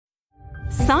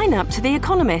Sign up to The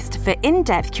Economist for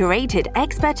in-depth curated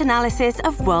expert analysis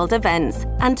of world events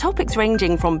and topics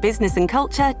ranging from business and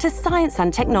culture to science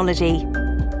and technology.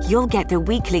 You'll get the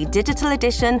weekly digital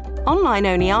edition,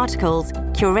 online-only articles,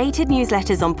 curated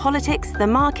newsletters on politics, the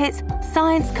markets,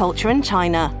 science, culture and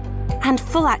China, and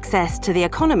full access to The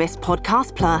Economist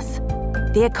Podcast Plus.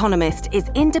 The Economist is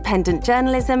independent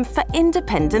journalism for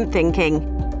independent thinking.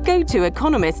 Go to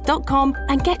economist.com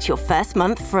and get your first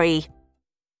month free.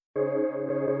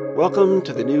 Welcome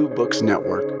to the New Books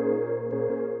Network.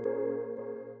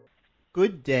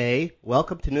 Good day.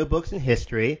 Welcome to New Books in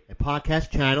History, a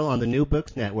podcast channel on the New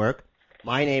Books Network.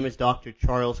 My name is Dr.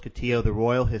 Charles Coutinho of the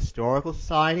Royal Historical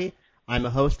Society. I'm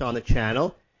a host on the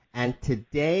channel, and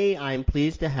today I'm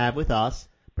pleased to have with us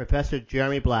Professor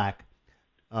Jeremy Black,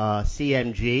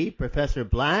 CMG. Professor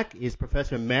Black is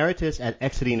Professor Emeritus at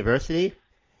Exeter University.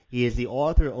 He is the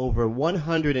author of over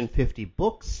 150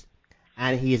 books,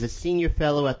 and he is a senior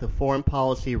fellow at the Foreign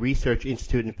Policy Research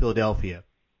Institute in Philadelphia.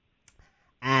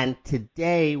 And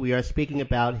today we are speaking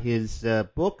about his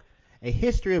book, A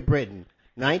History of Britain,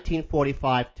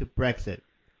 1945 to Brexit.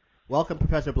 Welcome,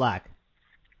 Professor Black.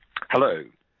 Hello.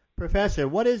 Professor,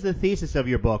 what is the thesis of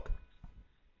your book?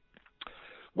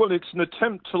 Well, it's an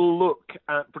attempt to look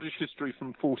at British history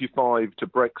from 45 to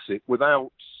Brexit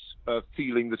without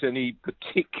feeling that any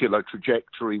particular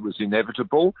trajectory was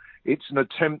inevitable. It's an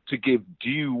attempt to give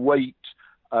due weight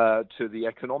to the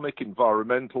economic,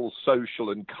 environmental,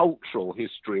 social and cultural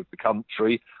history of the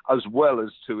country, as well as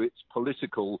to its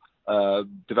political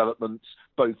developments,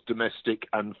 both domestic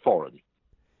and foreign.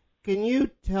 Can you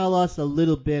tell us a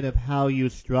little bit of how you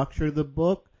structure the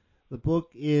book? The book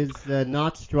is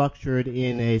not structured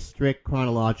in a strict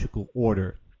chronological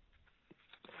order.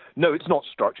 No, it's not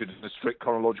structured in a strict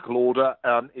chronological order.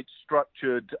 It's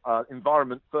structured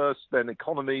environment first, then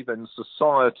economy, then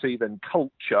society, then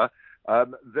culture.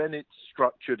 Then it's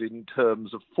structured in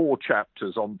terms of 4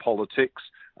 chapters on politics,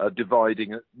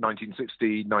 dividing at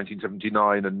 1960,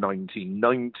 1979 and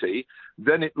 1990.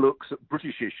 Then it looks at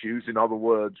British issues, in other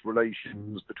words,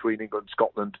 relations between England,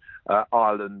 Scotland,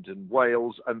 Ireland and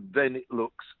Wales. And then it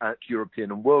looks at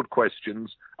European and world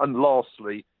questions. And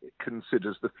lastly, it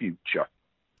considers the future.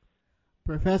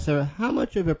 Professor, how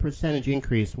much of a percentage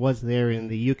increase was there in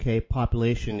the UK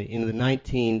population in the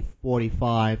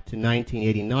 1945 to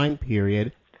 1989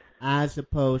 period as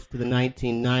opposed to the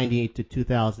 1990 to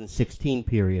 2016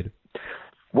 period?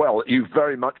 Well, you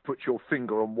very much put your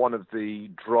finger on one of the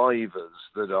drivers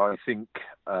that I think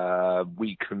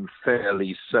we can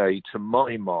fairly say, to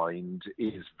my mind,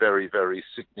 is very, very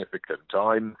significant.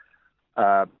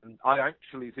 I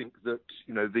actually think that,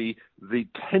 the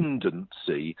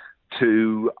tendency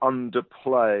to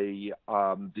underplay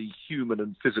the human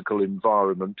and physical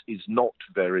environment is not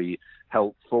very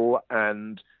helpful,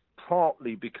 and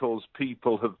partly because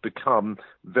people have become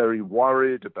very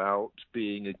worried about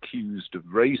being accused of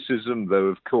racism, though,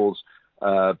 of course,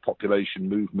 population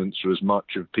movements are as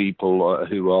much of people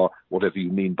who are whatever you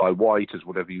mean by white as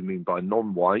whatever you mean by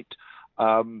non-white.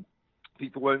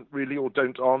 People aren't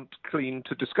keen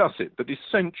to discuss it. But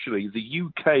essentially, the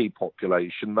UK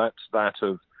population, that's that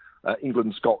of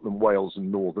England, Scotland, Wales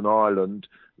and Northern Ireland,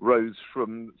 rose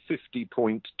from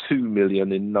 50.2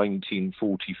 million in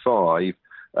 1945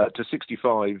 to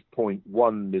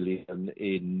 65.1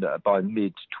 million by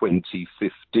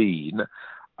mid-2015.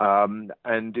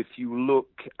 And if you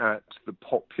look at the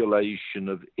population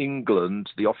of England,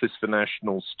 the Office for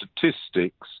National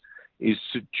Statistics is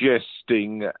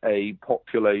suggesting a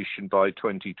population by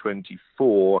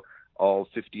 2024 of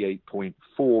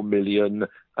 58.4 million,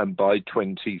 and by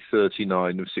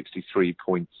 2039 of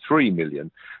 63.3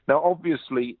 million. Now,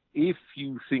 obviously, if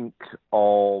you think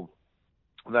of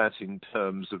that in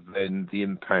terms of then the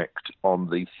impact on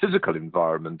the physical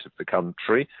environment of the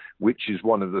country, which is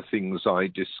one of the things I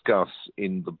discuss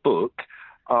in the book,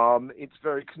 it's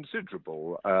very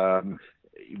considerable. A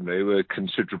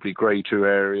considerably greater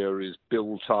area is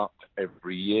built up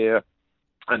every year,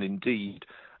 and indeed,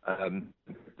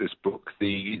 this book,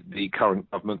 the current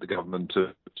government, the government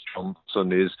of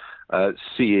Johnson, is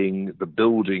seeing the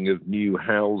building of new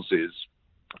houses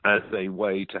as a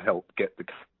way to help get the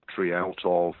country out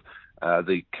of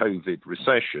the COVID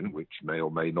recession, which may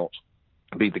or may not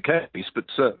be the case, but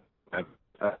certainly have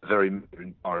very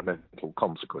environmental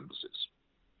consequences.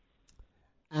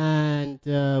 And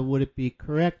would it be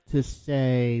correct to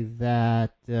say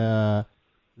that the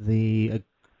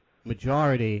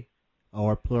majority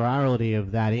or plurality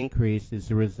of that increase is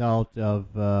the result of,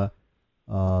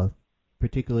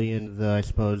 particularly in the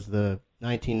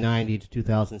 1990 to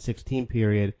 2016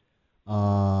 period,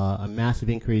 a massive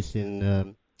increase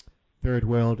in third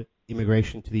world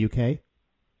immigration to the UK?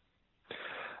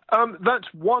 That's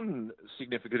one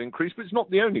significant increase, but it's not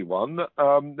the only one.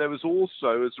 There was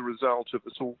also, as a result of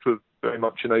a sort of very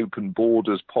much an open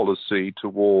borders policy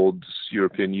towards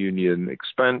European Union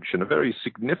expansion, a very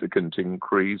significant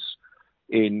increase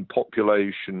in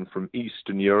population from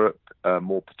Eastern Europe,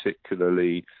 more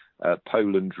particularly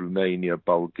Poland, Romania,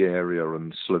 Bulgaria,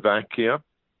 and Slovakia.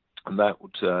 And that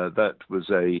was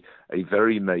a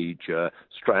very major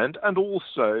strand. And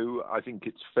also, I think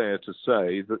it's fair to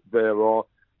say that there are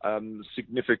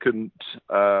significant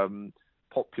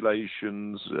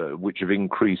populations which have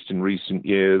increased in recent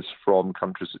years from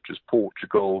countries such as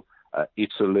Portugal,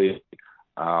 Italy,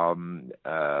 from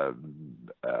the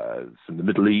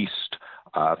Middle East,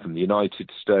 from the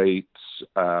United States.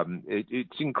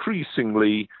 It's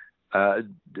increasingly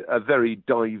a very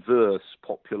diverse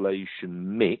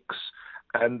population mix,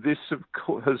 and this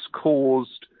has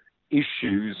caused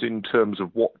issues in terms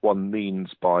of what one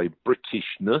means by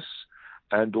Britishness,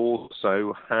 and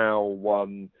also how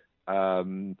one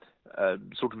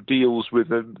sort of deals with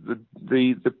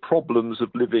the problems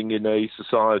of living in a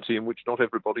society in which not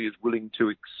everybody is willing to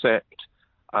accept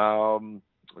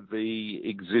the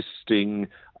existing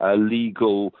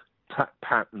legal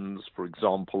patterns, for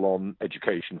example, on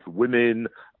education for women,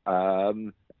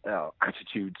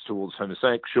 attitudes towards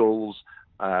homosexuals,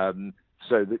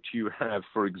 so that you have,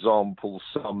 for example,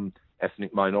 some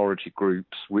ethnic minority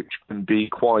groups which can be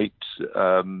quite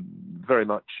very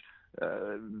much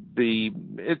be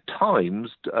at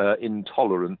times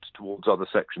intolerant towards other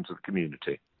sections of the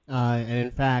community. And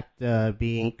in fact,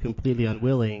 being completely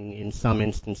unwilling in some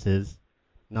instances,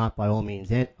 not by all means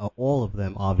all of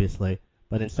them, obviously,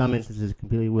 but in some instances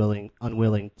completely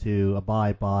unwilling to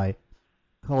abide by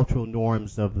cultural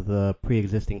norms of the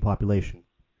pre-existing population.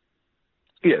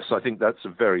 Yes, I think that's a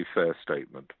very fair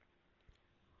statement.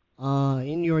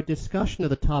 In your discussion of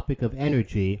the topic of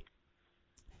energy,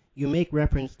 you make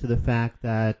reference to the fact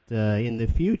that in the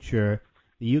future,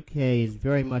 the UK is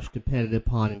very much dependent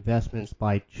upon investments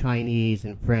by Chinese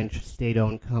and French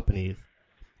state-owned companies.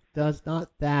 Does not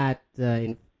that,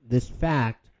 in this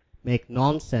fact, make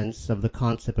nonsense of the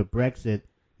concept of Brexit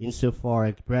insofar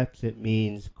as Brexit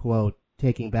means, quote,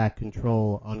 taking back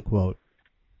control, unquote?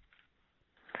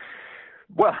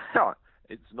 Well,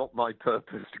 it's not my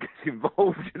purpose to get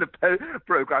involved in a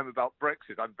program about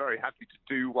Brexit. I'm very happy to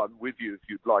do one with you if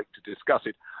you'd like to discuss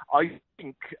it. I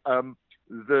think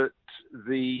that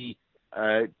the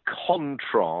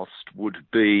contrast would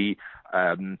be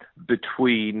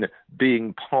between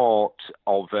being part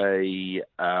of a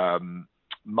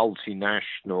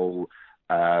multinational,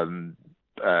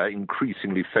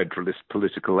 increasingly federalist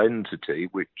political entity,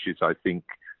 which is, I think,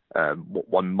 what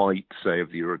one might say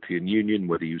of the European Union,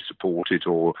 whether you support it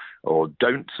or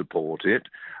don't support it,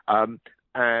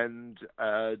 and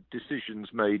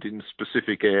decisions made in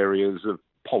specific areas of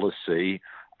policy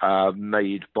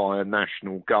made by a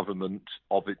national government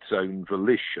of its own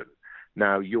volition.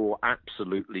 Now, you're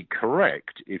absolutely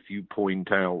correct if you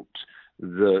point out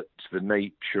that the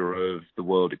nature of the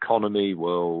world economy,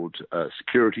 world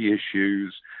security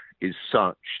issues is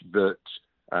such that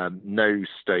no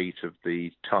state of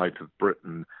the type of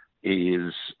Britain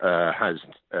is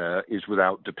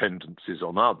without dependencies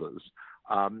on others.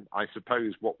 I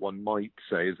suppose what one might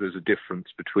say is there's a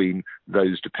difference between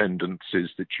those dependencies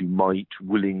that you might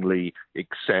willingly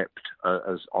accept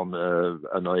as on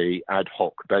a ad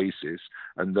hoc basis,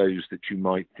 and those that you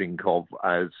might think of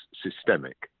as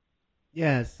systemic.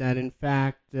 Yes, and in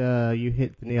fact, you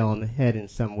hit the nail on the head in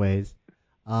some ways.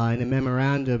 In a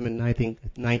memorandum in, I think,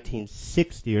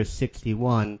 1960 or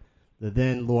 61, the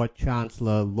then Lord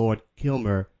Chancellor, Lord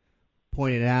Kilmer,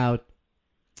 pointed out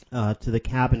to the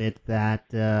cabinet that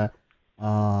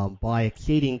by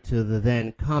acceding to the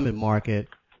then common market,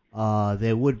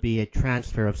 there would be a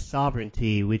transfer of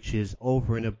sovereignty which is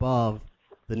over and above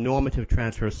the normative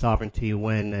transfer of sovereignty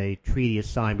when a treaty is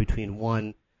signed between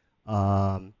one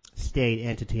state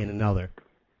entity and another.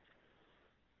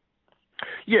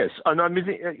 Yes, and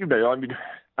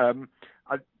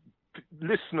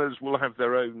listeners will have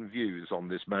their own views on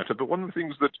this matter, but one of the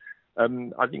things that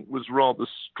I think was rather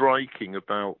striking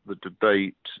about the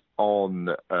debate on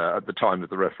at the time of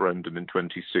the referendum in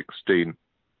 2016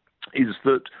 is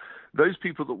that those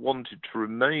people that wanted to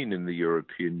remain in the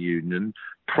European Union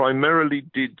primarily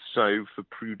did so for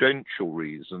prudential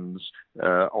reasons,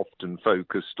 often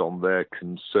focused on their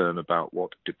concern about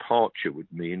what departure would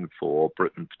mean for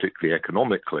Britain, particularly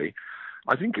economically.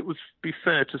 I think it would be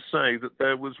fair to say that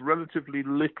there was relatively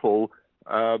little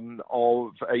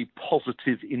of a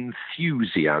positive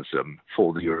enthusiasm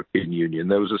for the European Union.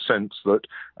 There was a sense that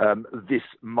this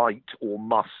might or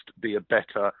must be a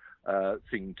better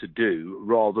thing to do,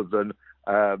 rather than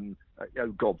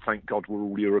oh God, thank God we're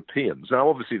all Europeans. Now,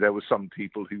 obviously, there were some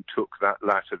people who took that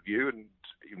latter view, and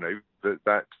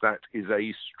that is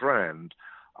a strand.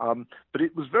 But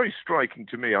it was very striking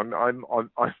to me. I'm of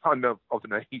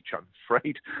an age, I'm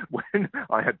afraid, when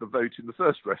I had the vote in the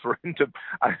first referendum,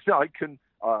 and I can,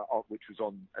 which was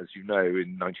on, as you know,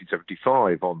 in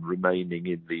 1975, on remaining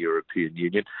in the European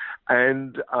Union,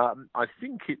 and I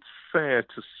think it's fair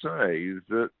to say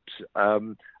that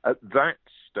at that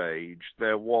stage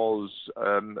there was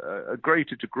a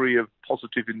greater degree of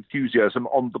positive enthusiasm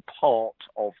on the part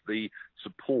of the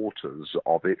supporters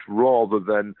of it, rather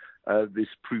than this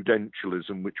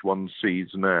prudentialism which one sees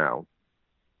now.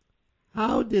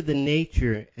 How did the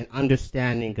nature and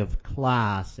understanding of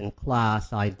class and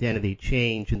class identity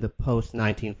change in the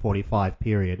post-1945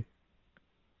 period?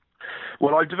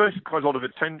 Well, I devoted quite a lot of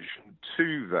attention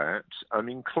to that. I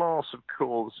mean, class, of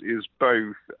course, is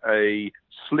both a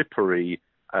slippery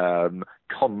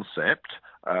concept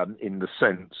in the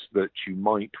sense that you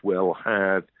might well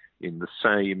have in the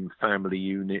same family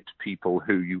unit people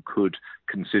who you could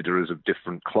consider as of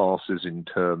different classes in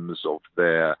terms of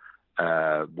their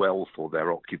wealth or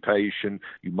their occupation.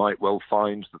 You might well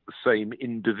find that the same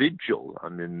individual,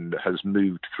 has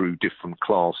moved through different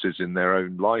classes in their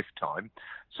own lifetime,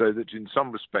 so that in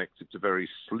some respects it's a very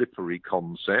slippery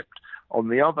concept. On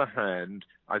the other hand,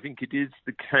 I think it is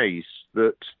the case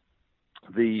that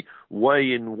the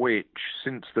way in which,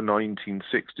 since the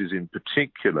 1960s in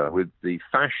particular, with the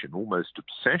fashion, almost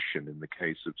obsession in the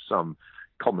case of some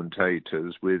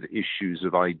commentators, with issues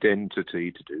of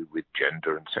identity to do with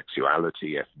gender and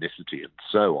sexuality, ethnicity, and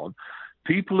so on,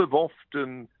 people have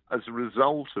often, as a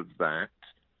result of that,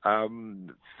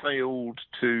 failed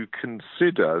to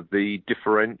consider the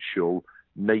differential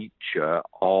nature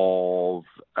of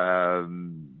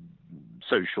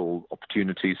social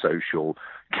opportunity, social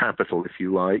capital, if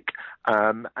you like,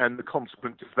 and the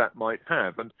consequences that might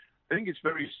have. And I think it's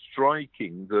very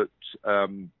striking that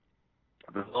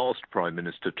the last Prime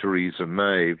Minister, Theresa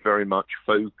May, very much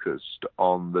focused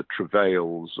on the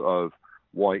travails of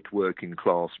white working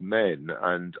class men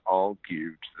and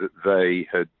argued that they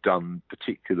had done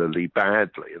particularly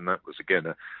badly. And that was, again,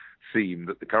 a theme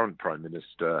that the current Prime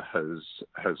Minister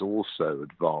has also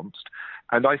advanced.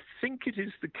 And I think it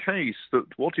is the case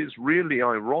that what is really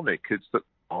ironic is that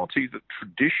the party that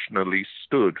traditionally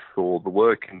stood for the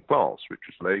working class, which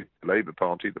was the Labour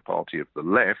Party, the party of the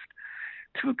left,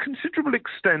 to a considerable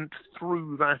extent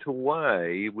threw that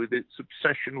away with its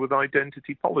obsession with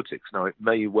identity politics. Now, it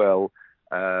may well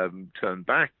turn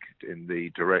back in the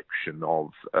direction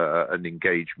of an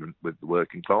engagement with the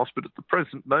working class, but at the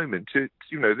present moment, it's,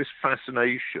 this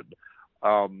fascination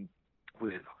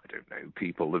with, I don't know,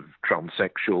 people of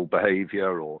transsexual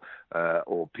behaviour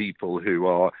or people who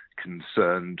are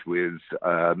concerned with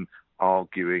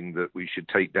arguing that we should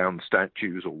take down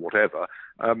statues or whatever.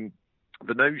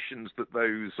 The notions that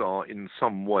those are in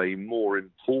some way more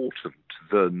important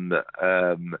than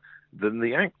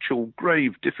the actual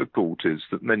grave difficulties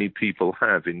that many people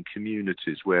have in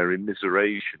communities where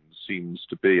immiseration seems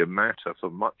to be a matter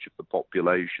for much of the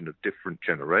population of different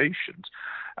generations.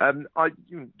 I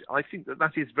think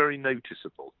that is very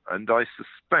noticeable, and I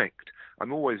suspect,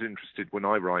 I'm always interested when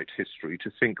I write history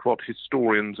to think what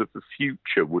historians of the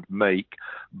future would make,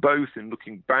 both in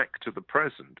looking back to the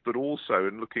present, but also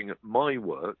in looking at my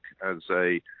work as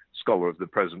a scholar of the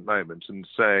present moment and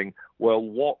saying, well,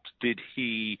 what did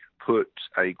he put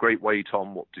a great weight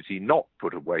on? What did he not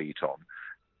put a weight on?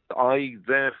 I,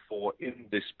 therefore, in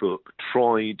this book,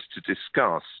 tried to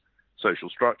discuss social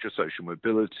structure, social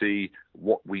mobility,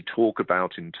 what we talk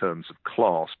about in terms of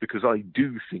class, because I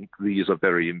do think these are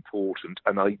very important,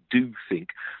 and I do think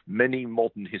many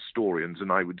modern historians,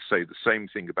 and I would say the same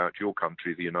thing about your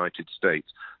country, the United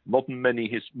States,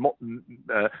 many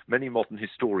modern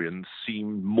historians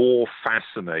seem more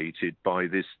fascinated by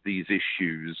these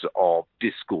issues of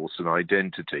discourse and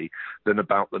identity than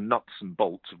about the nuts and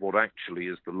bolts of what actually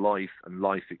is the life and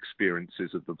life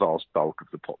experiences of the vast bulk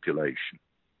of the population.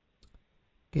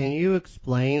 Can you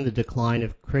explain the decline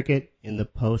of cricket in the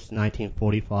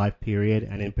post-1945 period,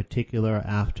 and in particular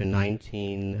after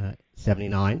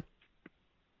 1979?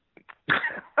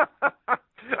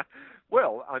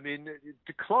 Well, I mean,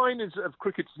 decline of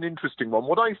cricket's an interesting one.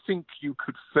 What I think you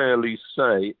could fairly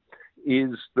say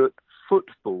is that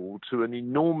football, to an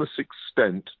enormous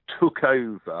extent, took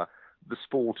over the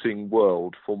sporting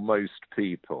world for most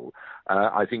people.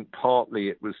 I think partly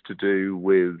it was to do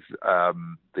with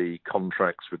the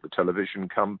contracts with the television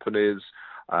companies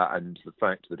and the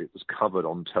fact that it was covered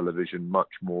on television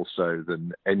much more so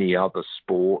than any other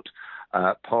sport.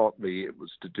 Partly it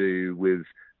was to do with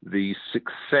the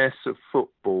success of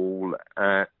football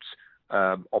at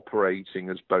operating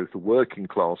as both a working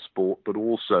class sport, but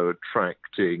also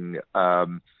attracting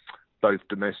both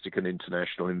domestic and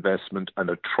international investment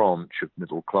and a tranche of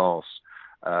middle class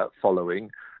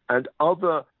following, and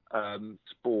other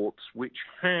sports which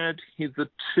had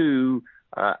hitherto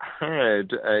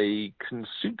had a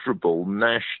considerable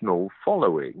national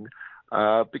following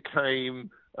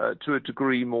became to a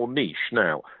degree more niche.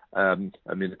 Now, I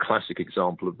mean, a classic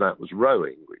example of that was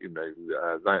rowing.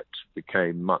 That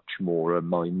became much more a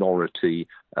minority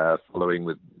following,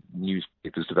 with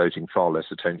newspapers devoting far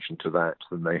less attention to that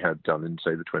than they had done in,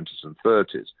 say, the 20s and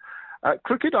 30s.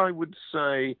 Cricket, I would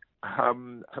say,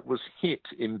 was hit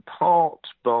in part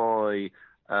by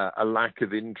a lack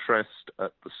of interest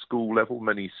at the school level.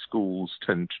 Many schools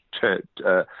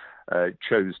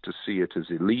chose to see it as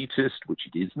elitist, which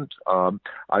it isn't.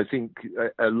 I think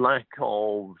a lack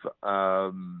of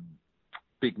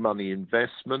big money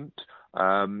investment,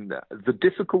 the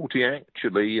difficulty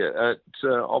actually at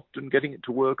often getting it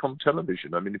to work on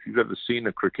television. I mean, if you've ever seen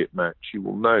a cricket match, you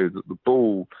will know that the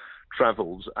ball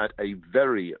travels at a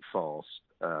very fast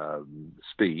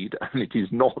speed, and it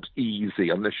is not easy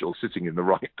unless you're sitting in the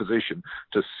right position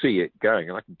to see it going.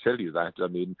 And I can tell you that. I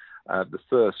mean, the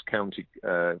first county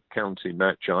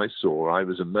match I saw, I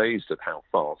was amazed at how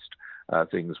fast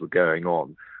things were going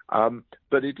on.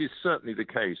 But it is certainly the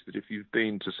case that if you've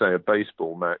been to, say, a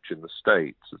baseball match in the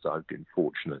States, as I've been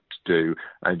fortunate to do,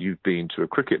 and you've been to a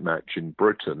cricket match in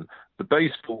Britain, the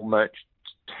baseball match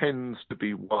tends to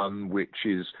be one which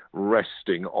is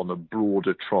resting on a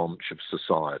broader tranche of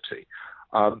society.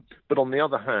 But on the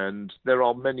other hand, there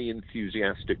are many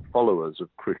enthusiastic followers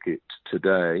of cricket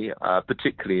today,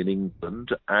 particularly in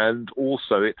England, and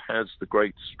also it has the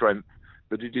great strength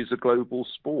that it is a global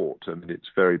sport. I mean,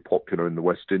 it's very popular in the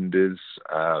West Indies,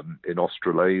 in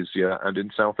Australasia, and in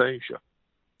South Asia.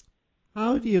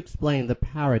 How do you explain the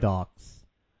paradox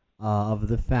of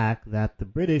the fact that the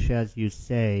British, as you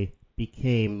say,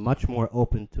 became much more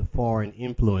open to foreign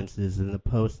influences in the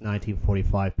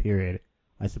post-1945 period?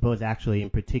 I suppose actually in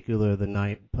particular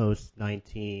the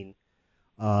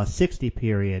post-1960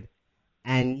 period,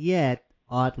 and yet,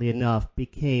 oddly enough,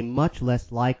 became much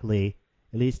less likely,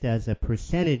 at least as a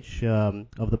percentage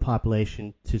of the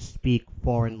population, to speak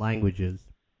foreign languages.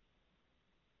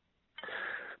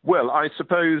 Well, I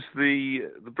suppose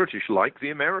the British, like the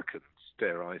Americans,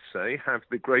 dare I say, have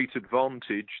the great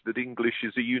advantage that English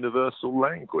is a universal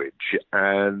language.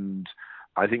 And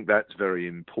I think that's very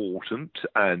important.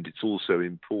 And it's also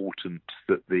important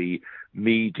that the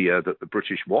media that the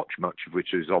British watch, much of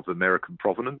which is of American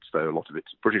provenance, though a lot of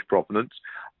it's British provenance,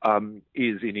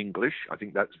 is in English. I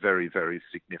think that's very, very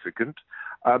significant.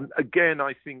 Again,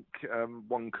 I think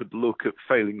one could look at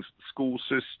failings of the school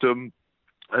system,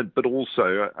 but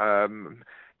also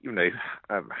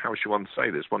how should one say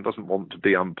this? One doesn't want to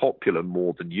be unpopular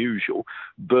more than usual,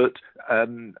 but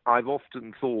I've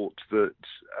often thought that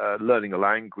learning a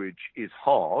language is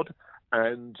hard,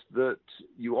 and that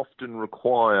you often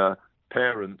require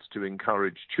parents to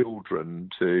encourage children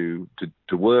to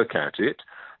work at it.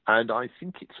 And I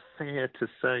think it's fair to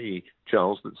say,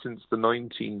 Charles, that since the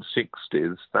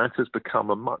 1960s, that has become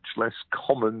a much less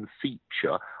common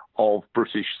feature of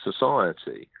British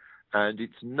society. And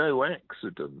it's no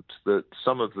accident that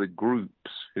some of the groups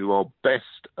who are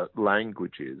best at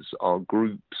languages are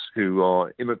groups who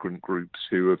are immigrant groups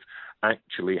who have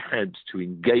actually had to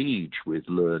engage with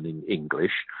learning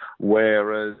English,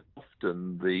 whereas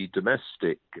often the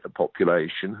domestic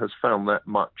population has found that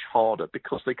much harder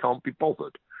because they can't be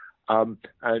bothered.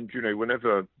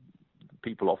 Whenever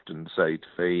people often say to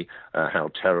me how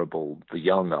terrible the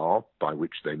young are, by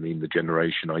which they mean the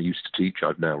generation I used to teach.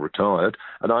 I've now retired.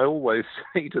 And I always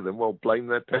say to them, well, blame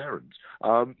their parents.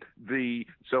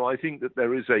 So I think that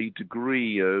there is a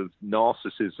degree of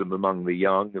narcissism among the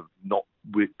young, of not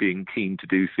being keen to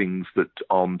do things that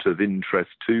aren't of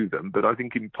interest to them. But I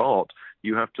think in part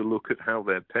you have to look at how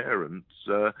their parents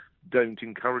don't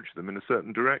encourage them in a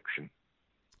certain direction.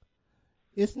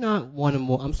 It's not one or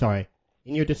more... I'm sorry.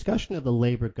 In your discussion of the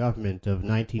Labour government of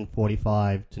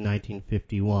 1945 to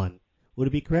 1951, would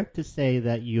it be correct to say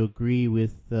that you agree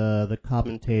with the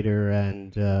commentator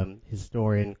and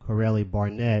historian Corelli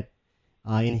Barnett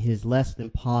in his less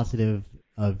than positive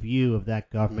view of that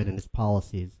government and its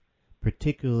policies,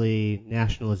 particularly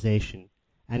nationalization?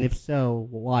 And if so,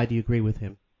 why do you agree with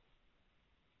him?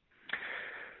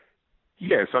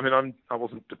 Yes, I mean, I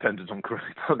wasn't dependent on Craig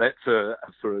Barnett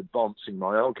for advancing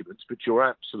my arguments, but you're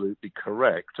absolutely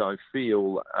correct. I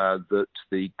feel that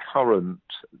the current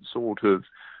sort of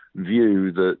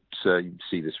view that you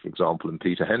see this, for example, in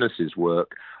Peter Hennessy's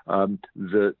work,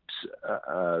 that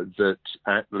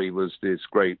Attlee was this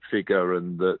great figure,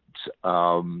 and that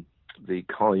the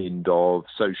kind of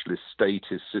socialist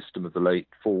statist system of the late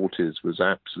 40s was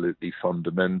absolutely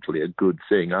fundamentally a good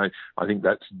thing. I think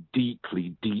that's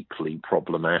deeply, deeply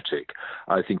problematic.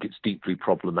 I think it's deeply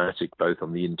problematic both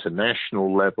on the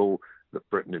international level, that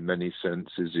Britain in many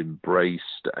senses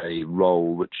embraced a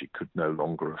role which it could no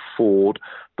longer afford,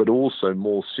 but also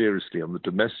more seriously on the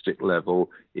domestic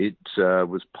level, it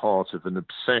was part of an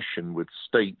obsession with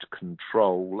state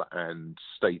control and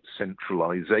state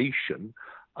centralization.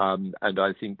 And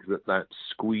I think that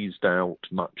squeezed out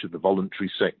much of the voluntary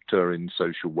sector in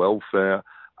social welfare,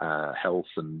 health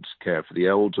and care for the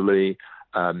elderly.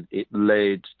 It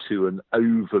led to an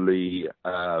overly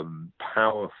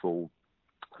powerful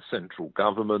central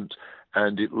government,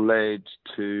 and it led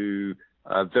to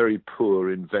very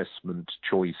poor investment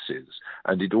choices.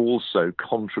 And it also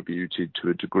contributed to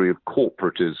a degree of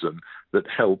corporatism that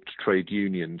helped trade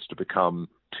unions to become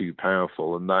too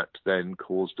powerful, and that then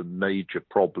caused major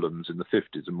problems in the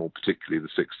 50s, and more particularly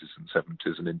the 60s and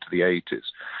 70s and into the 80s.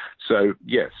 So,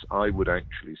 yes, I would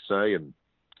actually say, and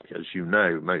as you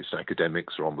know, most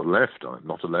academics are on the left. I'm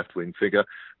not a left-wing figure,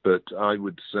 but I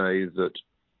would say that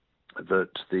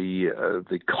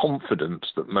the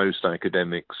confidence that most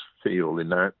academics feel in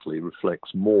Attlee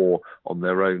reflects more on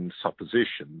their own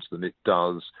suppositions than it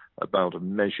does about a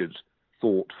measured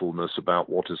thoughtfulness about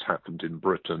what has happened in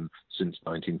Britain since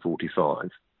 1945.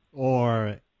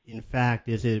 Or, in fact,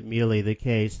 is it merely the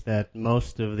case that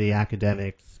most of the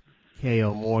academics,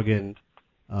 K.O. Morgan,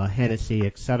 Hennessy,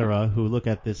 etc., who look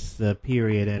at this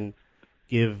period and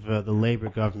give the Labour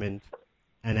government,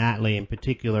 and Attlee in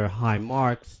particular, high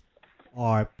marks,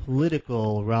 are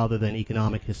political rather than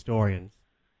economic historians?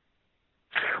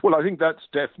 Well, I think that's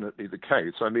definitely the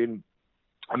case. I mean,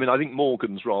 I think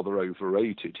Morgan's rather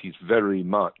overrated. He's very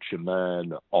much a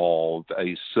man of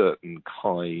a certain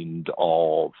kind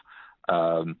of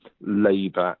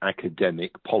Labour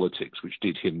academic politics, which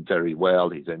did him very well.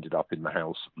 He's ended up in the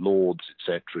House of Lords,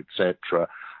 etc., etc.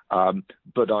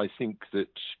 But I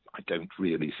don't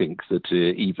really think that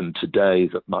even today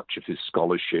that much of his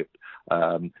scholarship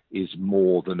is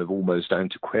more than of almost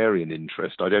antiquarian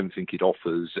interest. I don't think it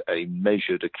offers a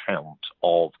measured account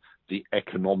of the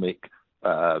economic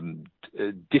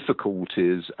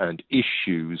difficulties and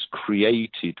issues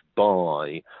created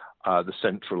by the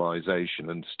centralization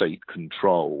and state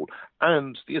control,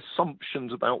 and the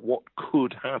assumptions about what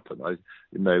could happen, of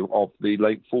the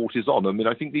late 40s on. I mean,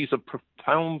 I think these are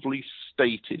profoundly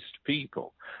statist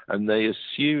people, and they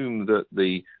assume that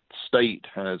the state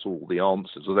has all the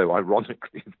answers, although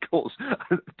ironically, of course,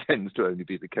 it tends to only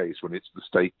be the case when it's the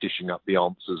state dishing up the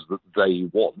answers that they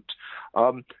want.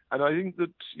 And I think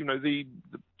that,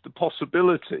 the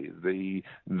possibility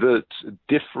that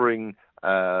differing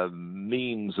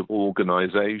means of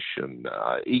organization,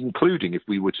 including if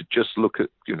we were to just look at,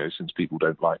 since people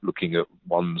don't like looking at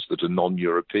ones that are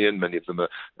non-European, many of them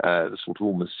are sort of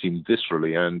almost seem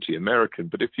viscerally anti-American.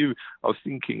 But if you are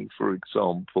thinking, for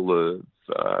example,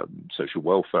 of social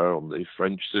welfare on the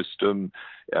French system,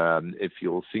 if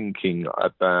you're thinking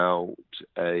about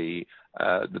the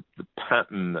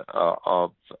pattern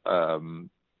of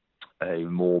a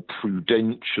more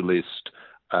prudentialist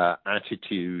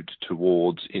attitude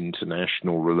towards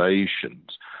international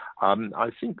relations, I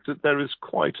think that there is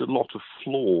quite a lot of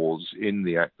flaws in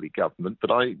the Attlee government, but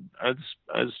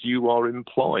as you are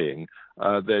implying,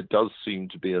 there does seem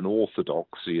to be an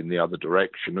orthodoxy in the other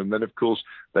direction. And then, of course,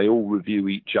 they all review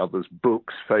each other's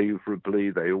books favourably.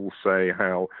 They all say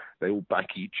how they all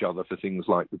back each other for things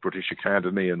like the British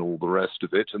Academy and all the rest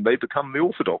of it, and they become the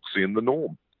orthodoxy and the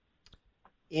norm.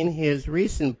 In his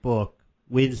recent book,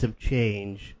 Winds of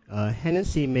Change,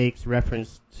 Hennessy makes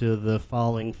reference to the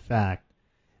following fact,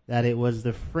 that it was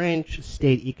the French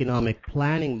state economic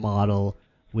planning model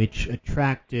which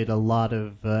attracted a lot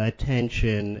of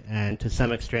attention and to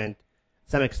some extent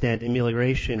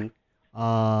amelioration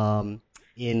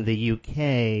in the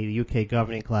UK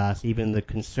governing class, even the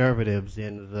Conservatives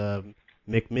in the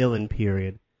Macmillan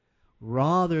period,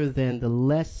 rather than the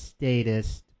less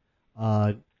statist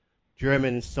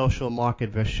German social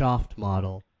market Wirtschaft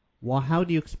model. Well, how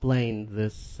do you explain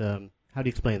this?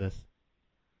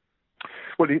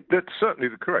 Well, that's certainly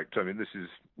correct. I mean, this is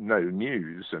no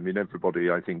news. I mean, everybody,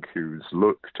 I think, who's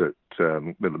looked at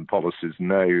Macmillan policies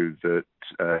know that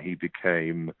he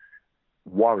became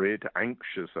worried,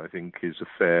 anxious, I think is a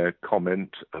fair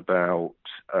comment, about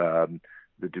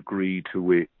the degree to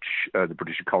which the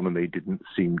British economy didn't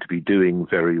seem to be doing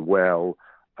very well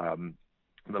in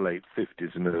the late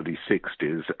 50s and early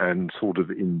 60s, and sort of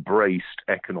embraced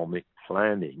economic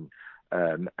planning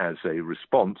as a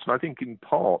response. And I think in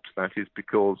part that is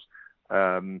because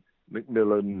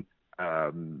Macmillan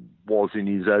was in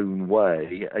his own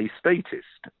way a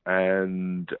statist,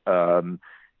 and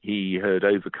he had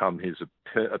overcome his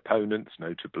opponents,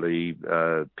 notably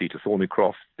Peter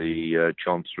Thornycroft, the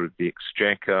Chancellor of the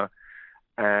Exchequer,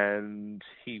 and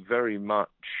he very much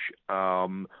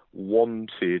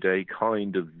wanted a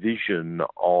kind of vision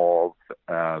of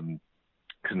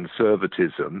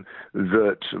conservatism,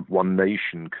 that one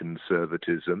nation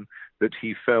conservatism, that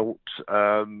he felt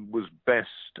was best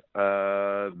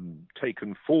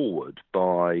taken forward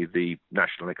by the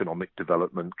National Economic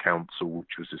Development Council,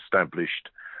 which was established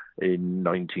in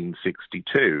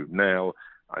 1962. Now,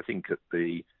 I think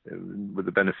with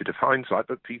the benefit of hindsight,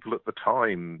 but people at the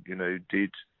time,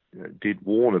 did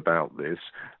warn about this.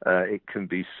 It can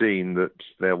be seen that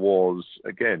there was,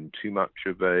 again, too much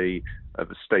of a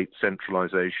state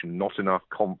centralisation, not enough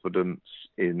confidence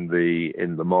in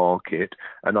the market,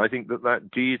 and I think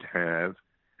that did have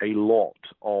a lot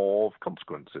of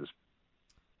consequences.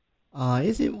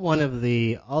 Isn't one of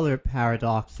the other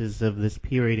paradoxes of this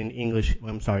period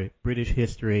in British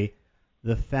history,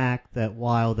 the fact that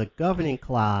while the governing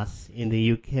class in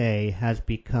the UK has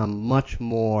become much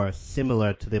more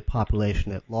similar to the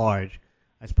population at large,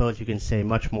 I suppose you can say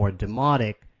much more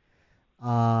demotic,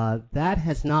 that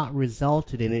has not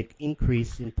resulted in an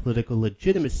increase in political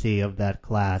legitimacy of that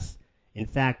class. In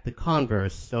fact, the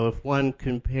converse. So if one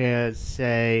compares,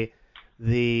 say,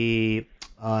 the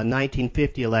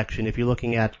 1950 election, if you're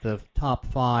looking at the top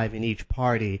five in each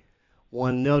party,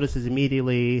 one notices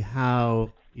immediately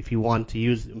how, if you want to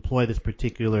employ this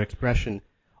particular expression,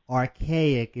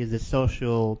 archaic is the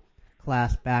social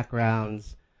class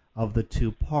backgrounds of the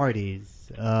two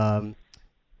parties.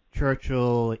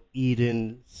 Churchill,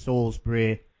 Eden,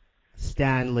 Salisbury,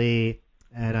 Stanley,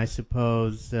 and I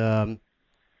suppose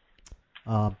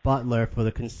Butler for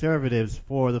the Conservatives,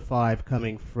 four of the five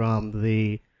coming from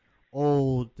the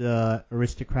old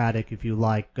aristocratic, if you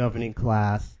like, governing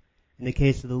class. In the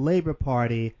case of the Labour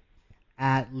Party,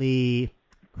 Attlee,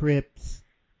 Cripps,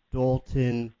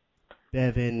 Dalton,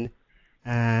 Bevan,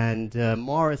 and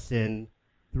Morrison,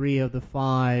 three of the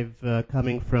five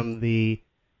coming from the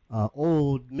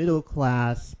old middle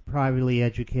class, privately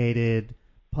educated,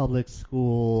 public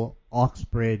school,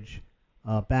 Oxbridge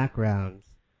backgrounds.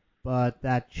 But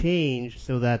that changed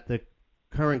so that the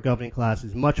current governing class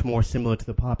is much more similar to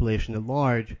the population at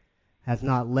large, has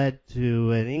not led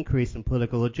to an increase in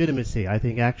political legitimacy. I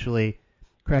think actually,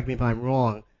 correct me if I'm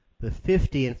wrong, the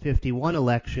 50 and 51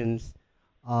 elections,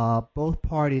 both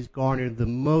parties garnered the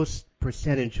most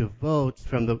percentage of votes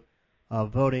from the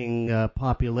voting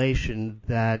population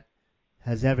that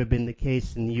has ever been the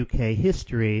case in UK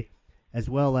history, as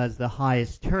well as the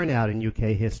highest turnout in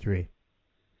UK history.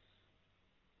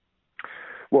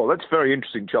 Well, that's very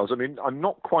interesting, Charles. I mean, I'm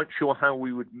not quite sure how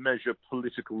we would measure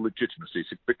political legitimacy,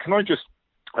 but can I just,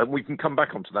 and we can come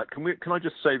back onto that, can I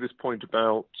just say this point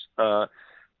about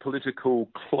political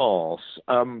class?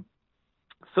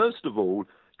 First of all,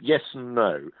 yes and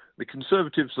no. The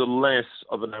Conservatives are less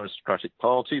of an aristocratic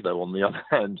party, though on the other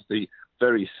hand, the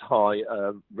very high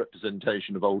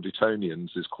representation of Old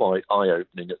Etonians is quite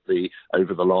eye-opening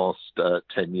over the last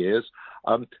 10 years.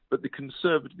 But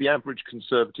the average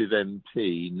Conservative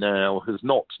MP now has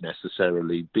not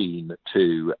necessarily been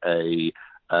to a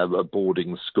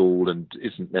boarding school and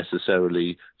isn't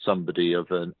necessarily somebody of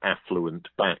an affluent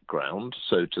background.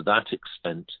 So to that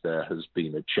extent, there has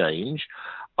been a change.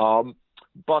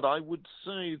 But I would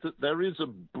say that there is a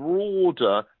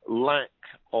broader lack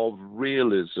of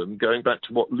realism, looping back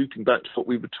to what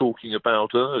we were talking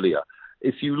about earlier.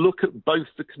 If you look at both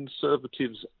the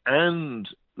Conservatives and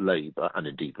Labour, and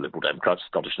indeed the Liberal Democrats,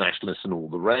 Scottish Nationalists and all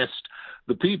the rest,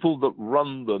 the people that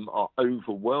run them are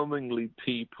overwhelmingly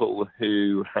people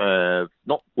who have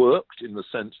not worked, in the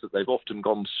sense that they've often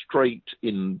gone straight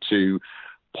into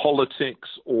politics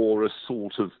or a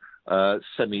sort of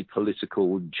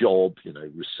semi-political job,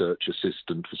 research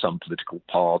assistant for some political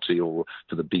party or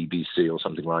for the BBC or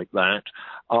something like that.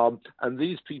 And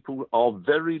these people are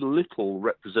very little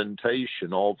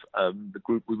representation of the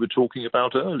group we were talking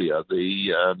about earlier,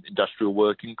 the industrial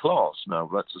working class. Now,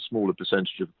 that's a smaller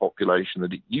percentage of the population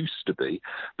than it used to be.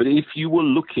 But if you were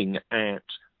looking at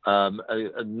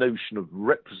a notion of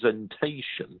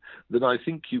representation, then I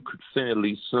think you could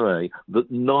fairly say that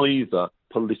neither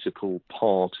political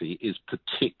party is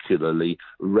particularly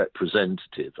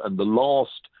representative. And the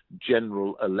last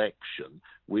general election,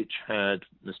 which had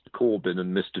Mr. Corbyn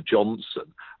and Mr.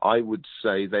 Johnson, I would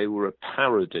say they were a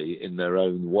parody in their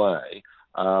own way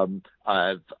of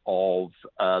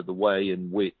the way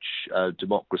in which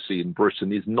democracy in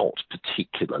Britain is not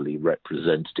particularly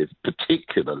representative.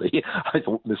 Particularly, I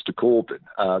thought Mr. Corbyn,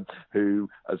 who,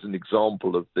 as an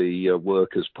example of the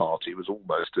Workers' Party, was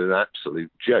almost an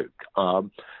absolute joke. Now,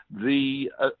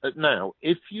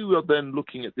 if you are then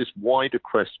looking at this wider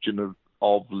question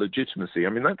of legitimacy, I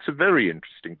mean, that's a very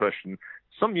interesting question.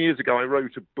 Some years ago, I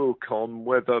wrote a book on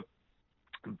whether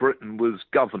Britain was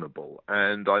governable,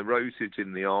 and I wrote it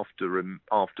in the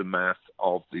aftermath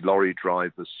of the lorry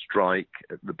drivers' strike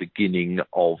at the beginning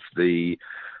of the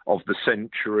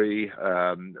century.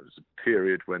 There was a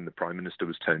period when the Prime Minister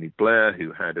was Tony Blair,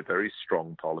 who had a very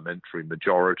strong parliamentary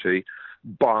majority,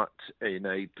 but in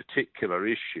a particular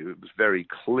issue, it was very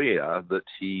clear that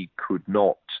he could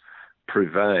not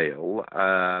prevail,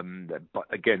 but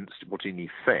against what in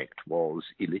effect was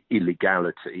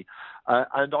illegality.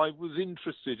 And I was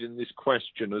interested in this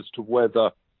question as to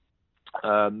whether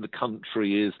the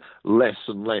country is less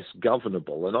and less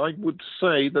governable. And I would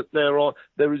say that there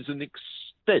is an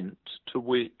extent to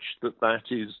which that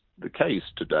is the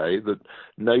case today, that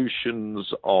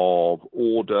notions of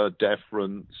order,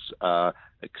 deference,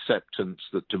 acceptance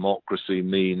that democracy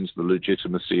means the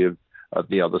legitimacy of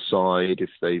the other side, if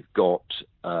they've got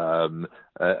more,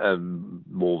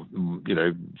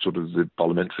 sort of the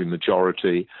parliamentary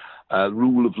majority,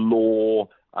 rule of law,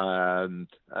 an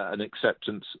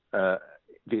acceptance, the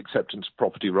acceptance of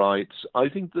property rights. I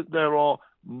think that there are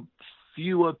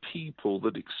fewer people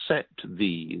that accept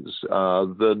these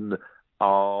than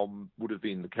would have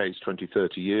been the case 20,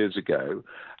 30 years ago.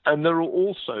 And there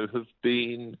also have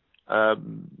been,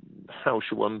 how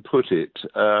shall one put it,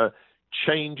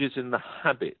 changes in the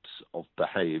habits of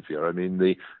behaviour. I mean,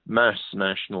 the mass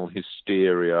national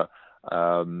hysteria,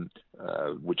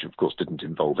 which of course didn't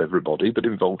involve everybody, but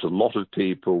involved a lot of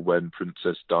people when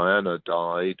Princess Diana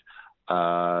died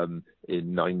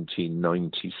in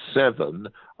 1997,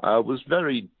 was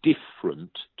very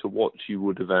different to what you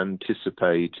would have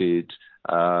anticipated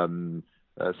 30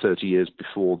 years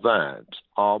before that.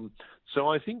 So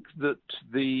I think that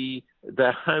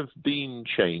there have been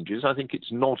changes. I think it's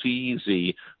not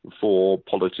easy for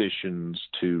politicians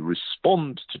to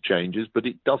respond to changes, but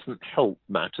it doesn't help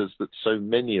matters that so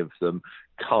many of them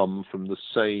come from the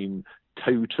same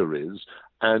coteries.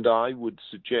 And I would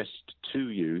suggest to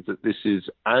you that this is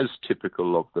as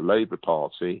typical of the Labour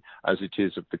Party as it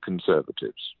is of the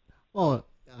Conservatives. Well,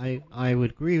 I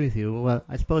would agree with you. Well,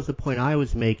 I suppose the point I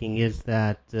was making is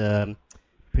that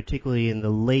particularly in the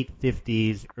late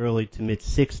 50s, early to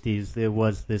mid-60s, there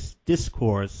was this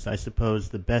discourse. I suppose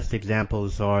the best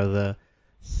examples are the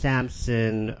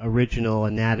Sampson original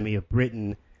Anatomy of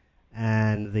Britain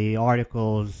and the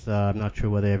articles, I'm not sure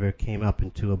whether they ever came up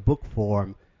into a book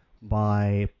form,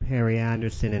 by Perry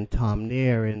Anderson and Tom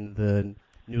Nair in the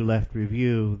New Left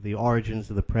Review, The Origins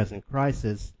of the Present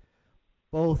Crisis.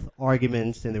 Both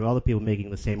arguments, and there were other people making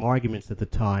the same arguments at the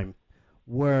time,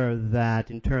 were that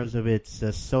in terms of its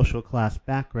social class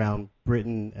background,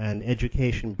 Britain and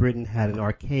education, Britain had an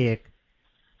archaic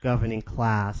governing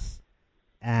class,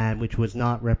 and which was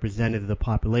not representative of the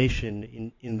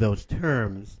population in those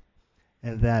terms,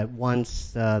 and that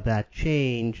once that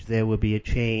changed, there would be a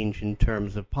change in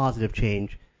terms of positive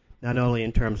change, not only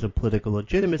in terms of political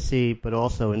legitimacy, but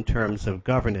also in terms of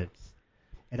governance.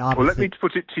 And well, let me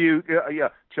put it to you,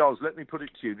 Charles, let me put it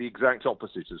to you, the exact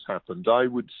opposite has happened. I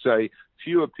would say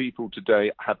fewer people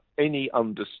today have any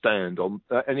understanding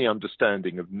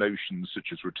of notions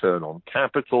such as return on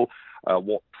capital,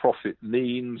 what profit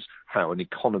means, how an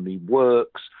economy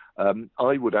works.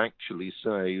 I would actually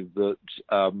say that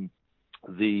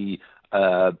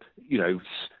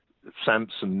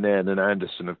Sampson, Nairn and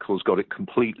Anderson, of course, got it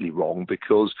completely wrong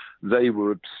because they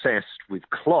were obsessed with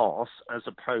class as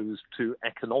opposed to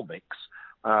economics.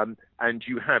 And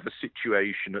you have a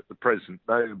situation at the present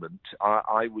moment,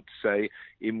 I would say,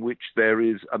 in which there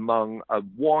is among a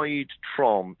wide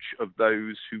tranche of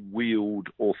those who wield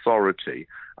authority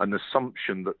an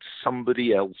assumption that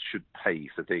somebody else should pay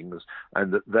for things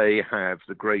and that they have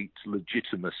the great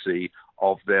legitimacy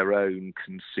of their own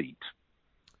conceit.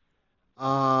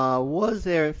 Was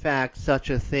there, in fact, such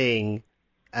a thing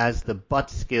as the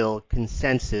Buttskill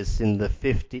Consensus in the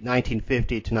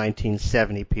 1950 to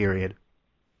 1970 period?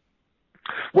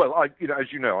 Well,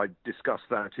 as you know, I discussed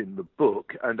that in the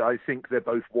book, and I think there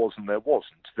both was and there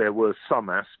wasn't. There were some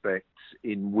aspects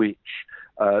in which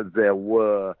there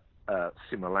were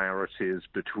similarities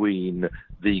between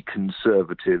the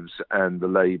Conservatives and the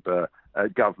Labour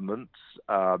governments.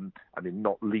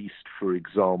 Not least, for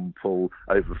example,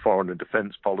 over foreign and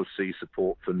defence policy,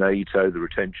 support for NATO, the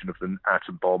retention of the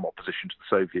atom bomb, opposition to the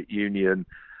Soviet Union,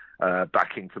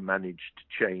 backing for managed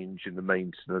change in the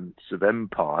maintenance of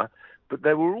empire. But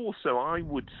there were also, I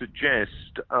would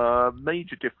suggest,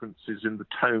 major differences in the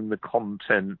tone, the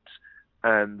content,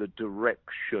 and the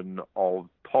direction of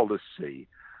policy.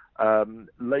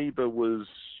 Labour was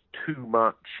too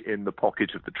much in the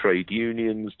pocket of the trade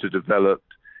unions to develop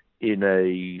in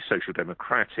a social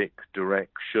democratic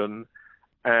direction,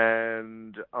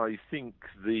 and I think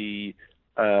the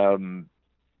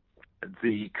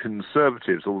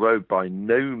Conservatives, although by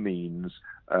no means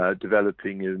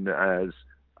developing in as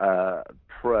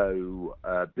pro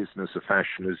business of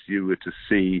fashion as you were to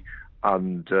see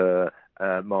under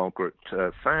Margaret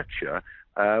Thatcher,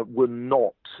 were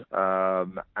not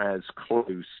as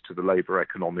close to the Labour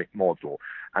economic model.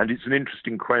 And it's an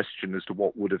interesting question as to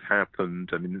what would have happened.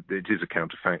 I mean, it is a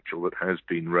counterfactual that has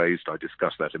been raised. I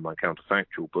discuss that in my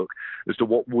counterfactual book, as to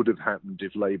what would have happened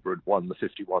if Labour had won the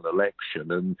 51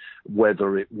 election and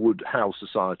whether it would, how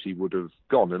society would have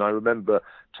gone. And I remember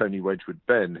Tony Wedgwood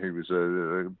Benn, who was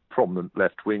a prominent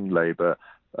left-wing Labour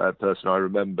person. I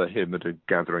remember him at a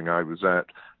gathering I was at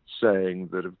saying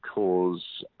that, of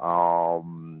course,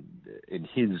 in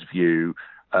his view,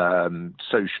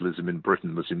 socialism in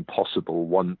Britain was impossible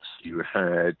once you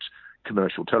had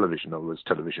commercial television, in other words,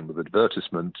 television with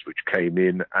advertisements, which came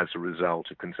in as a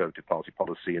result of Conservative Party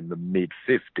policy in the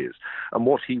mid-50s. And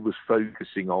what he was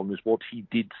focusing on is what he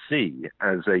did see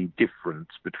as a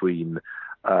difference between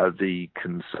the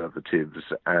Conservatives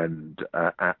and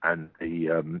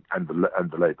the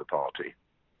Labour Party.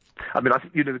 I mean, I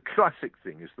think, the classic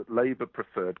thing is that Labour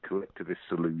preferred collectivist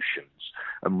solutions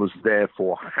and was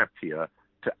therefore happier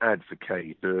to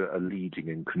advocate a leading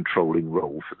and controlling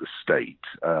role for the state,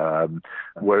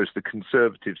 whereas the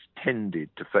Conservatives tended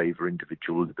to favour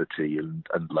individual liberty and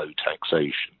low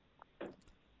taxation.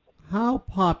 How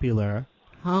popular,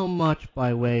 how much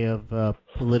by way of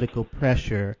political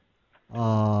pressure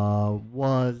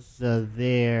was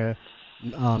there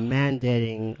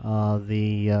mandating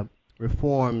the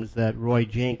reforms that Roy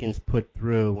Jenkins put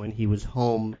through when he was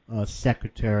Home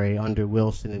Secretary under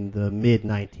Wilson in the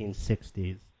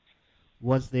mid-1960s?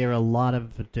 Was there a lot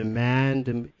of demand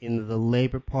in the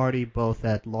Labour Party, both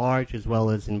at large as well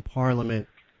as in Parliament,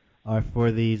 for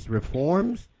these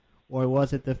reforms? Or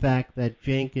was it the fact that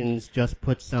Jenkins just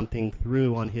put something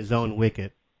through on his own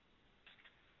wicket?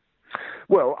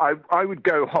 Well, I would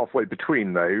go halfway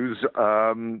between those.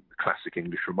 Classic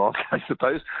English remark, I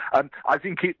suppose. I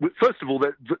think, first of all,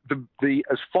 the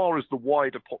as far as the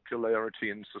wider popularity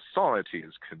in society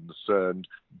is concerned,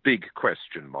 big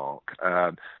question mark.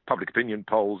 Public opinion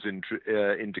polls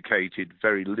indicated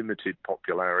very limited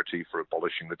popularity for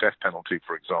abolishing the death penalty,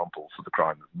 for example, for the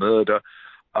crime of murder.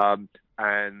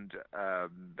 And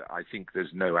I think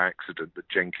there's no accident that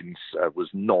Jenkins was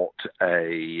not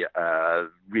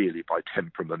really by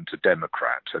temperament a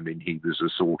Democrat. I mean, he was a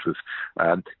sort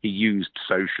of, he used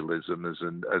socialism as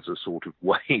a sort of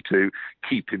way to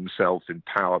keep himself in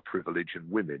power, privilege, and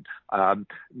women.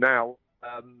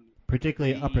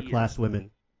 Particularly upper-class women.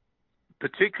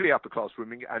 Particularly upper-class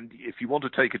women, and if you want to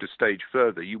take it a stage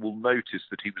further, you will notice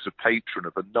that he was a patron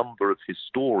of a number of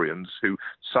historians who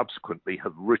subsequently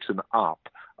have written up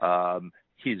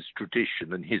his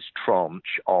tradition and his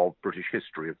tranche of British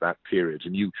history of that period,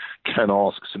 and you can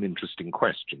ask some interesting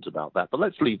questions about that. But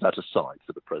let's leave that aside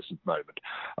for the present moment.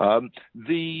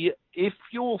 If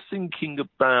you're thinking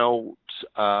about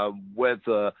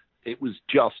whether it was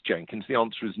just Jenkins, the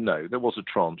answer is no. There was a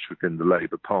tranche within the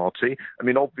Labour Party. I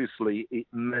mean, obviously,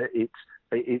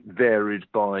 it varied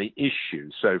by issue.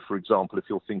 So, for example, if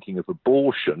you're thinking of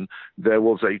abortion, there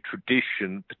was a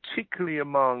tradition, particularly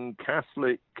among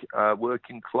Catholic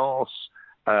working class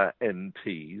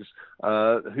MPs,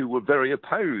 who were very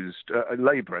opposed,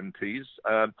 Labour MPs,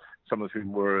 some of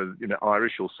whom were,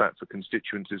 Irish or sat for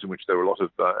constituencies in which there were a lot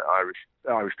of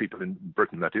Irish people in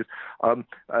Britain, that is,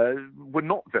 were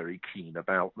not very keen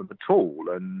about them at all.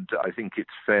 And I think it's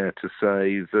fair to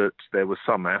say that there were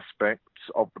some aspects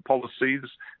of the policies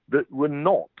that were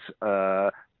not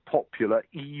popular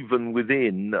even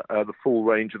within the full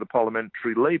range of the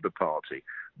parliamentary Labour Party.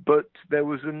 But there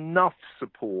was enough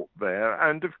support there,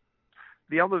 and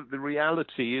the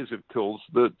reality is, of course,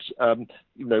 that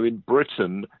in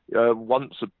Britain,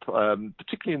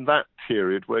 particularly in that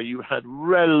period where you had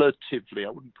relatively, I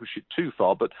wouldn't push it too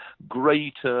far, but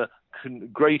greater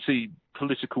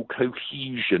political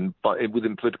cohesion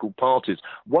within political parties.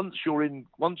 Once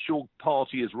your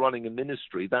party is running a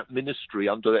ministry, that ministry,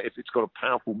 if it's got a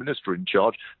powerful minister in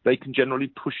charge, they can generally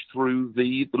push through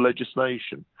the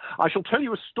legislation. I shall tell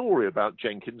you a story about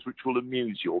Jenkins which will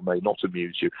amuse you or may not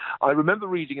amuse you. I remember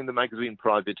reading in the magazine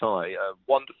Private Eye, a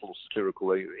wonderful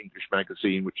satirical English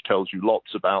magazine which tells you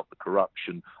lots about the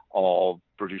corruption of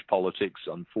British politics.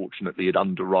 Unfortunately, it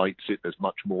underwrites it. There's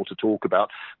much more to talk about.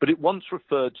 But it once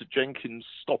referred to Jenkins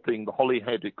stopping the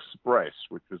Holyhead Express,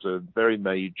 which was a very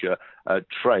major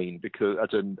train,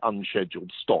 at an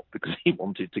unscheduled stop because he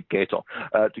wanted to get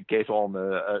on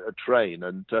a train.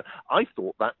 And I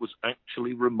thought that was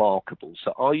actually remarkable.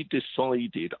 So I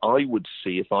decided I would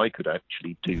see if I could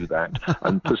actually do that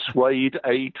and persuade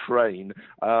a train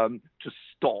to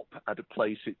stop at a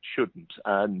place it shouldn't,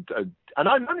 and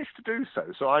I managed to do so.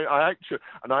 So I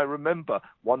remember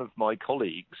one of my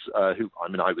colleagues, I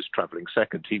was travelling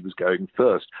second, he was going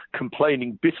first,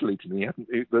 complaining bitterly to me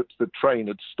that the train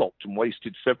had stopped and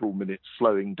wasted several minutes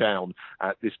slowing down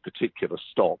at this particular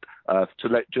stop to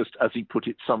let, just as he put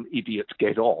it, some idiot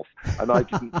get off. And I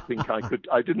didn't think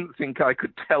I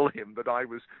could tell him that I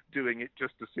was doing it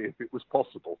just to see if it was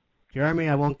possible. Jeremy,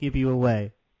 I won't give you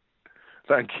away.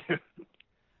 Thank you.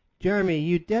 Jeremy,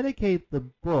 you dedicate the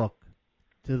book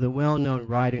to the well-known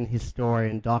writer and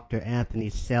historian Dr. Anthony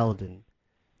Seldon.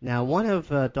 Now, one of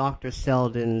Dr.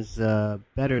 Seldon's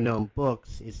better-known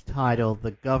books is titled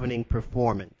The Governing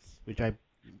Performance, which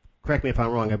correct me if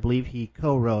I'm wrong, I believe he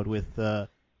co-wrote with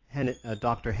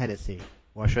Dr. Hennessy,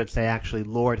 or I should say actually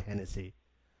Lord Hennessy.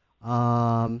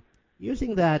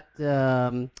 Using that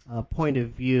point of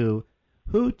view,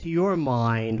 who, to your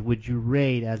mind, would you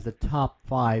rate as the top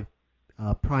 5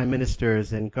 prime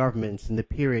ministers and governments in the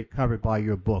period covered by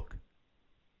your book?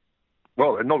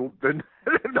 Well, there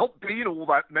not been all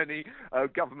that many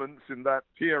governments in that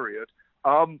period.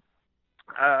 I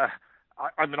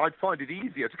find it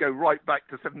easier to go right back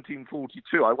to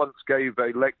 1742. I once gave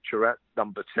a lecture at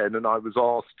Number 10, and I was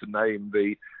asked to name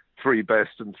the 3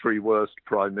 best and 3 worst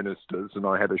prime ministers, and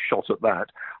I had a shot at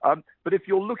that. But if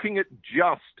you're looking at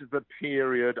just the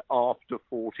period after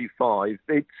 45,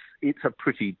 it's a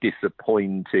pretty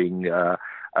disappointing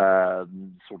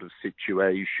sort of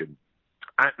situation.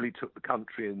 Attlee took the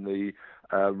country in the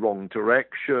wrong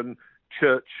direction.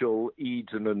 Churchill,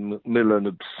 Eden and Macmillan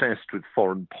obsessed with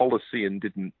foreign policy and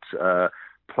didn't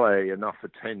pay enough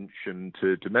attention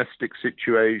to domestic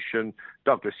situation.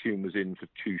 Douglas Hume was in for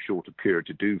too short a period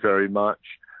to do very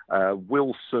much.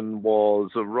 Wilson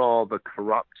was a rather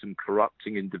corrupt and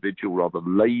corrupting individual, rather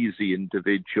lazy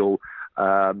individual.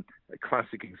 A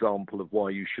classic example of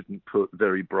why you shouldn't put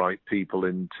very bright people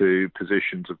into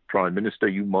positions of prime minister,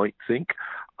 you might think.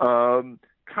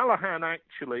 Callaghan,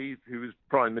 actually, who was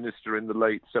prime minister in the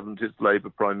late 70s, Labour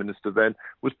prime minister then,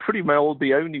 was pretty well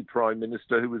the only prime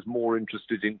minister who was more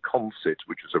interested in Consett,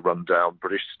 which was a rundown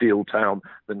British steel town,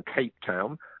 than Cape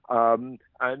Town. And,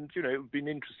 it would have been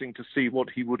interesting to see what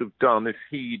he would have done if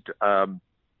he'd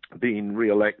been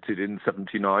re-elected in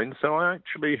 79. So I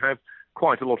actually have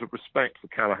quite a lot of respect for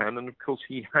Callaghan. And, of course,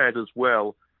 he had as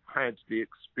well had the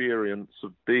experience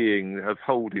of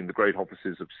holding the great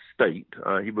offices of state.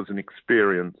 He was an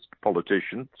experienced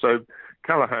politician. So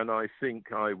Callaghan, I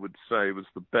think I would say, was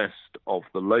the best of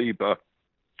the Labour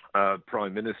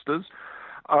prime ministers.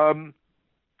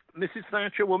 Mrs.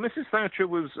 Thatcher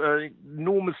was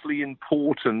enormously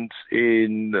important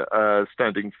in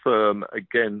standing firm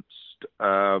against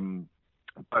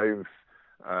both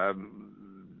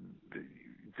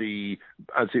the,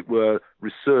 as it were,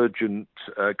 resurgent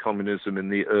communism in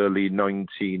the early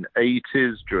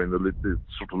 1980s during the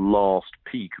sort of last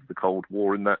peak of the Cold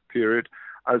War in that period,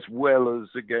 as well as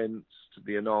against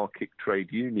the anarchic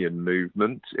trade union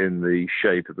movement in the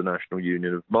shape of the National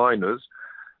Union of Miners.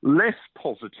 Less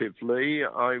positively,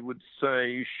 I would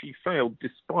say she failed,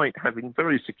 despite having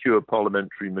very secure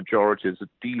parliamentary majorities, at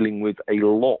dealing with a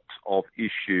lot of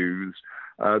issues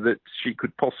that she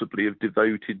could possibly have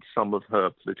devoted some of her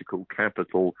political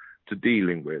capital to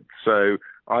dealing with. So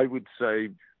I would say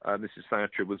Mrs.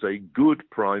 Thatcher was a good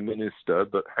prime minister,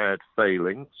 but had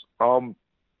failings.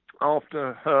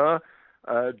 After her,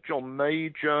 John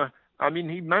Major,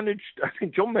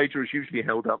 John Major is usually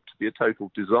held up to be a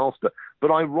total disaster,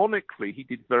 but ironically, he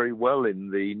did very well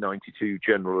in the 92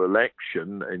 general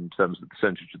election in terms of the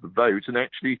percentage of the vote, and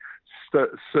actually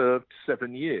served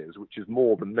 7 years, which is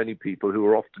more than many people who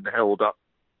are often held up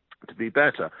to be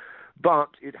better. But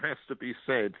it has to be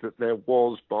said that there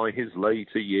was, by his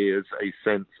later years, a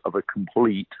sense of a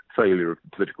complete failure of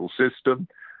the political system.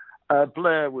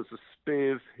 Blair was a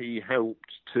spiv. He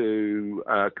helped to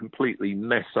completely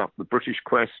mess up the British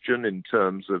question in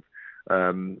terms of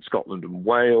Scotland and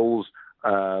Wales.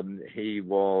 He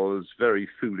was very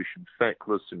foolish and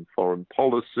feckless in foreign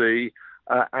policy.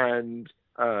 And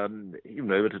at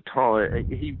a time,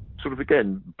 he sort of,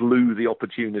 again, blew the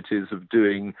opportunities of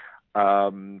doing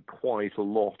quite a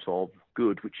lot of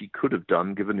good, which he could have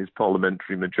done given his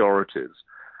parliamentary majorities.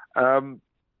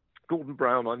 Gordon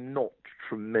Brown, I'm not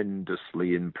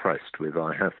tremendously impressed with,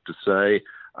 I have to say.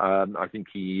 I think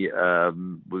he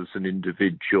was an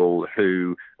individual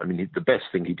who, the best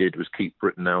thing he did was keep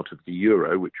Britain out of the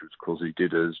euro, which was, of course, he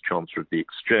did as Chancellor of the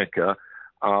Exchequer.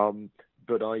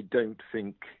 But I don't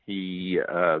think he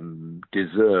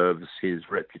deserves his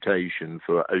reputation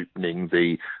for opening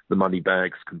the money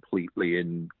bags completely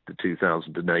in the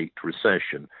 2008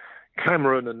 recession.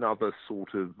 Cameron, another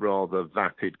sort of rather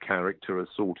vapid character, a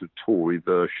sort of Tory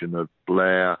version of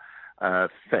Blair,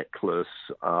 feckless,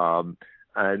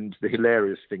 and the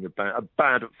hilarious thing about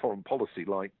bad at foreign policy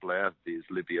like Blair is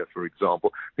Libya, for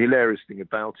example. The hilarious thing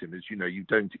about him is, you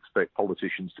don't expect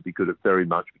politicians to be good at very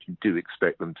much, but you do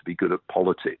expect them to be good at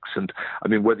politics. And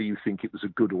whether you think it was a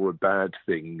good or a bad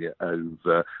thing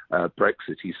over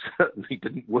Brexit, he certainly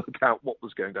didn't work out what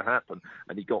was going to happen,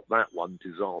 and he got that one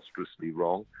disastrously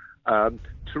wrong.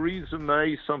 Theresa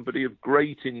May, somebody of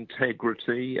great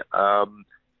integrity,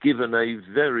 given a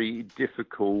very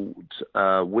difficult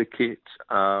wicket.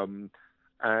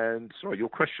 And sorry, your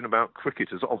question about cricket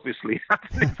has obviously had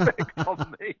an effect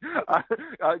on me.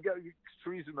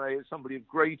 Theresa May is somebody of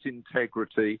great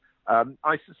integrity.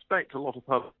 I suspect a lot of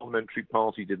her parliamentary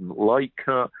party didn't like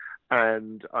her,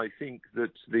 and I think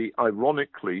that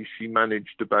ironically, she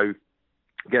managed to both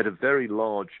get a very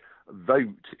large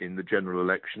vote in the general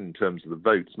election in terms of the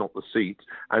votes, not the seats,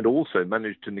 and also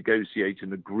managed to negotiate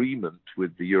an agreement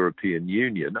with the European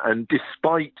Union. And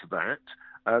despite that,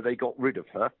 they got rid of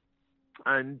her.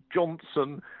 And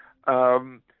Johnson,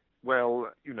 fighting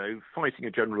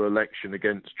a general election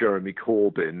against Jeremy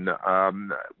Corbyn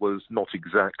was not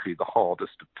exactly the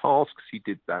hardest of tasks. He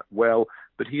did that well,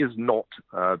 but he has not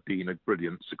been a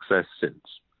brilliant success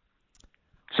since.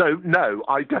 So, no,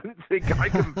 I don't think I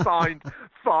can find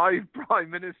 5 prime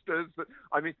ministers that,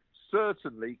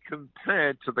 certainly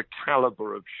compared to the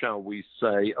caliber of, shall we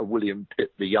say, a William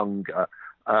Pitt the Younger,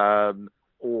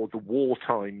 or the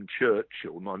wartime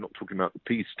Churchill, no, I'm not talking about the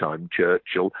peacetime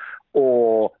Churchill,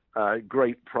 or a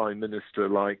great prime minister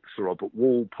like Sir Robert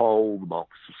Walpole, the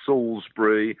Marquess of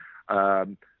Salisbury,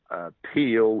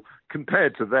 Peel.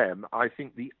 Compared to them, I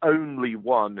think the only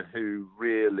one who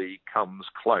really comes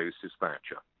close is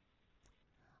Thatcher.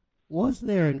 Was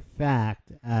there, in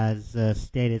fact, as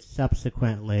stated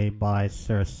subsequently by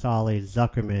Sir Solly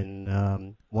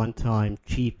Zuckerman, one-time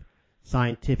chief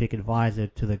scientific advisor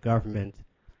to the government,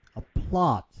 a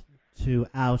plot to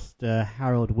oust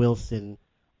Harold Wilson,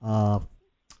 run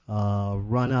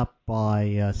up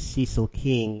by Cecil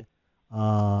King,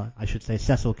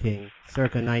 Cecil King,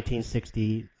 circa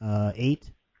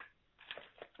 1968?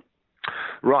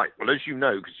 Right. Well, as you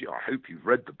know, because I hope you've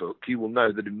read the book, you will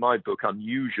know that in my book,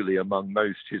 unusually among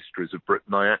most histories of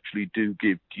Britain, I actually do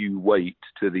give due weight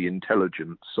to the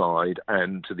intelligence side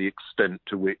and to the extent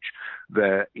to which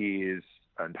there is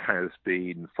and has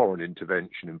been foreign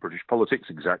intervention in British politics,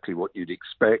 exactly what you'd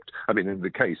expect. In the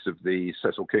case of the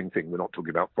Cecil King thing, we're not talking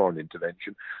about foreign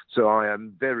intervention. So I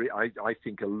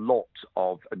think a lot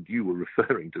of, and you were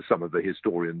referring to some of the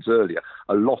historians earlier,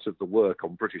 a lot of the work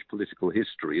on British political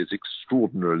history is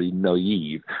extraordinarily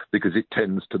naive because it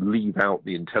tends to leave out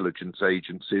the intelligence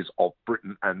agencies of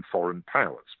Britain and foreign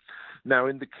powers. Now,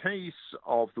 in the case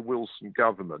of the Wilson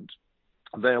government,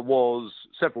 there was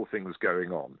several things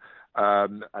going on.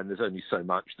 And there's only so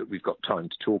much that we've got time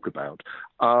to talk about.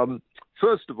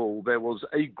 First of all, there was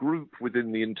a group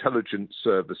within the intelligence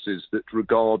services that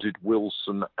regarded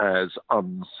Wilson as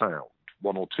unsound.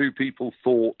 1 or 2 people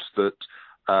thought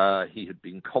that he had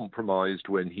been compromised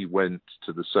when he went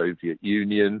to the Soviet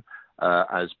Union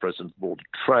as President of Board of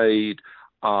Trade.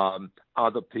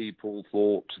 Other people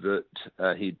thought that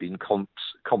he'd been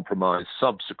compromised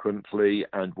subsequently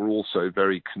and were also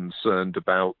very concerned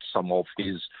about some of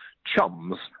his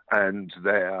chums and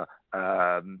their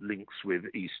links with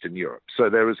Eastern Europe. So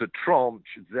there was a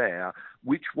tranche there,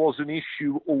 which was an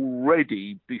issue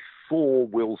already before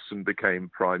Wilson became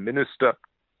Prime Minister,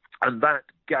 and that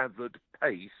gathered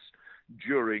pace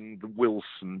during the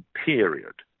Wilson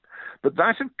period. But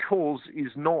that, of course,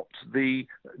 is not the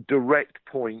direct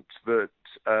point that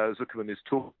Zuckerman is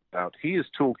talking about. He is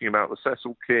talking about the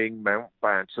Cecil King,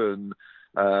 Mountbatten,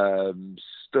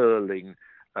 Sterling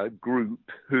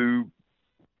group who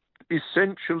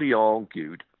essentially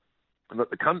argued that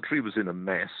the country was in a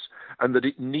mess and that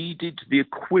it needed the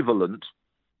equivalent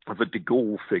of a de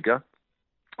Gaulle figure,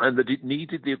 and that it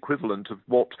needed the equivalent of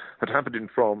what had happened in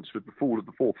France with the fall of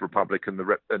the Fourth Republic and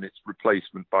its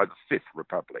replacement by the Fifth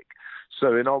Republic.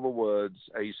 So, in other words,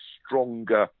 a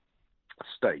stronger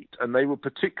state. And they were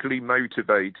particularly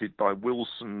motivated by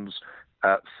Wilson's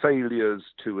failures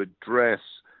to address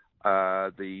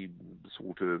the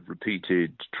sort of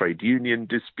repeated trade union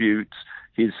disputes,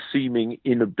 his seeming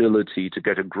inability to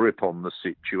get a grip on the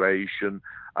situation,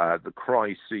 the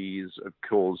crises, of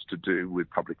course, to do with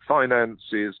public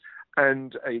finances,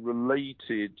 and a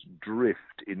related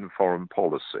drift in foreign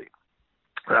policy.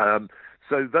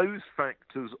 So those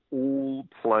factors all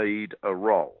played a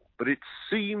role. But it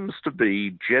seems to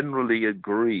be generally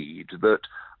agreed that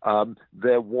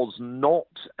there was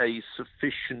not a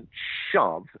sufficient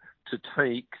shove to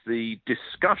take the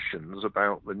discussions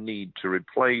about the need to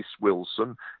replace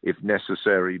Wilson, if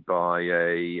necessary, by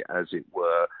as it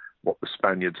were, what the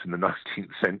Spaniards in the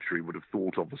 19th century would have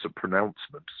thought of as a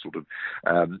pronouncement, sort of,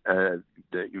 a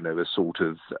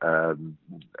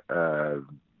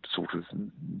sort of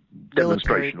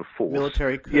demonstration of force.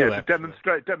 Military coup. Yes,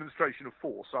 demonstration of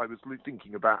force. I was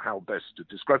thinking about how best to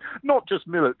describe, not just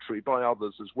military, by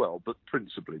others as well, but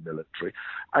principally military.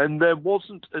 And there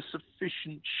wasn't a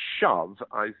sufficient shove,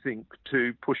 I think,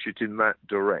 to push it in that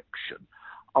direction.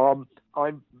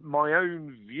 My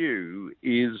own view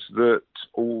is that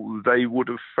they would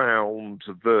have found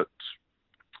that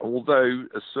although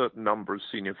a certain number of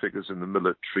senior figures in the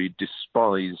military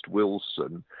despised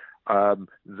Wilson,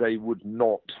 they would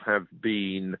not have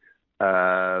been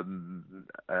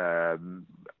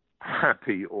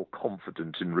happy or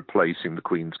confident in replacing the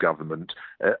Queen's government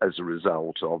as a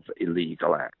result of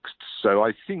illegal acts. So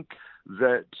I think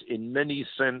that in many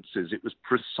senses it was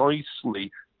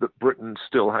precisely that Britain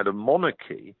still had a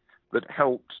monarchy that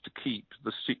helped to keep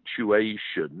the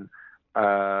situation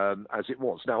as it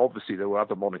was. Now, obviously, there were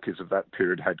other monarchies of that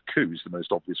period had coups. The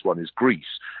most obvious one is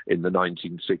Greece in the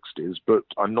 1960s, but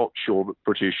I'm not sure that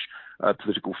British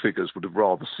political figures would have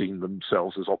rather seen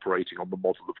themselves as operating on the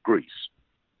model of Greece.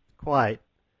 Quite.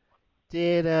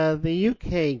 Did the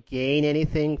UK gain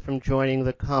anything from joining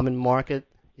the common market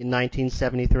in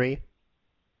 1973?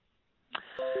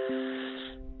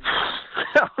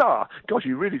 Gosh,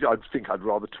 I think I'd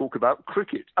rather talk about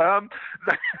cricket. Did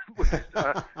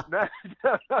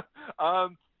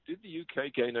the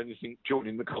UK gain anything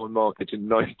joining the common market in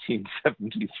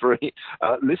 1973?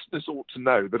 Listeners ought to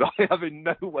know that I have in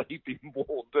no way been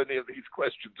warned any of these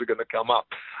questions are going to come up.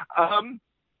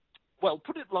 Well,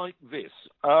 put it like this.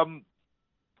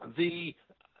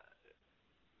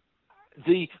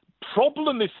 The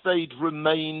problem, if they'd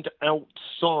remained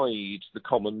outside the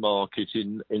common market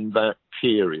in that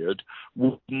period,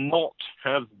 would not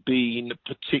have been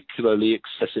particularly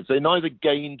excessive. They neither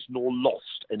gained nor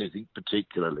lost anything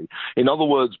particularly. In other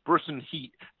words, Britain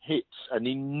hits an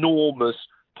enormous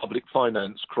public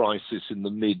finance crisis in the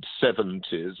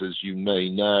mid-70s, as you may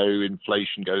know.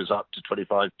 Inflation goes up to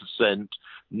 25%,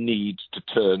 needs to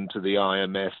turn to the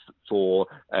IMF for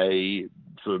a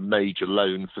major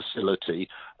loan facility.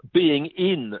 Being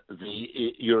in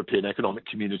the European Economic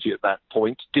Community at that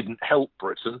point didn't help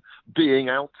Britain. Being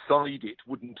outside it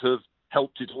wouldn't have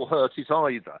helped it or hurt it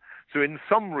either. So in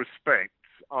some respects,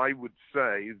 I would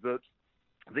say that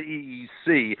the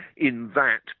EEC in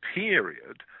that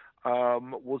period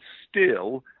was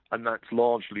still, and that's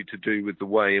largely to do with the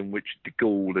way in which de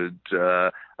Gaulle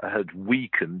had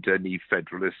weakened any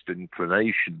federalist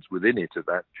inclinations within it at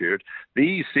that period,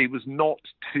 the EEC was not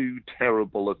too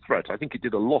terrible a threat. I think it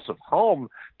did a lot of harm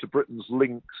to Britain's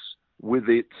links with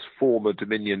its former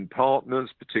Dominion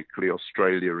partners, particularly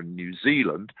Australia and New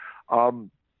Zealand.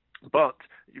 But,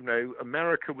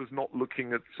 America was not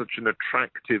looking at such an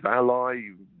attractive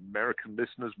ally. American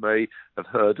listeners may have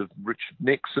heard of Richard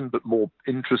Nixon, but more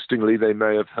interestingly, they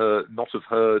may have not have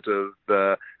heard of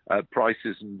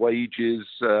prices and wages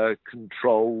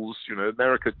controls.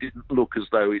 America didn't look as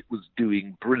though it was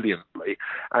doing brilliantly.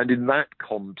 And in that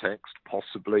context,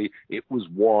 possibly, it was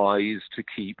wise to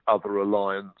keep other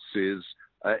alliances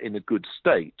in a good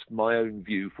state. My own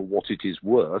view, for what it is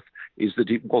worth, is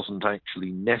that it wasn't actually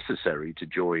necessary to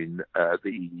join the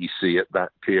EEC at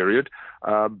that period,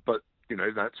 but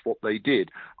that's what they did.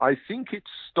 I think it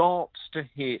starts to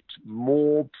hit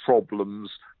more problems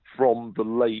from the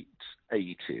late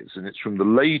 80s, and it's from the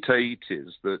late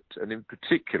 80s that, and in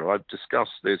particular, I've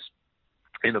discussed this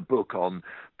in a book on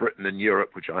Britain and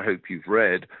Europe, which I hope you've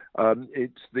read.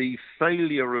 It's the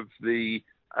failure of the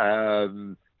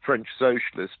French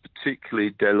socialists,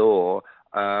 particularly Delors,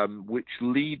 which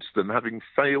leads them, having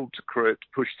failed to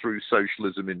push through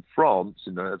socialism in France,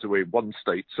 as a way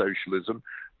one-state socialism,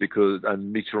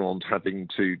 and Mitterrand having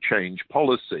to change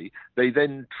policy, they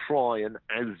then try and,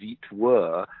 as it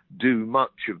were, do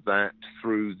much of that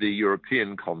through the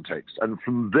European context. And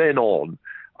from then on,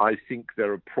 I think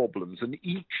there are problems. And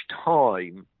each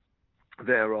time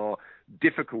there are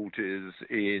difficulties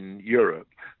in Europe,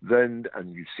 then,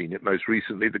 and you've seen it most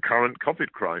recently, the current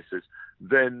COVID crisis,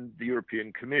 then the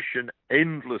European Commission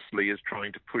endlessly is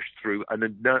trying to push through an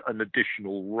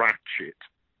additional ratchet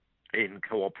in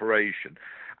cooperation.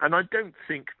 And I don't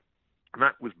think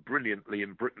that was brilliantly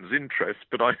in Britain's interest,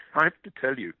 but I have to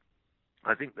tell you,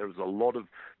 I think there was a lot of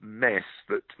mess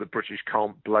that the British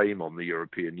can't blame on the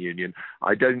European Union.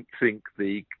 I don't think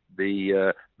the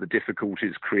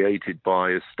difficulties created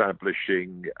by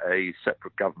establishing a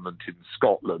separate government in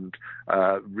Scotland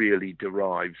really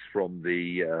derives from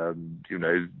the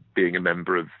being a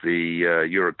member of the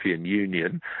European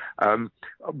Union.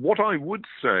 What I would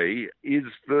say is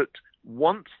that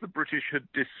once the British had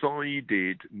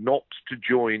decided not to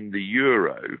join the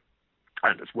euro,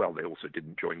 and as well, they also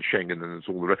didn't join Schengen and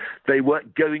all the rest, they were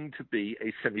going to be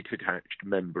a semi-detached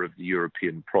member of the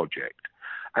European project.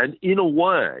 And in a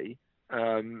way,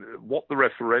 what the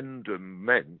referendum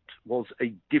meant was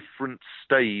a different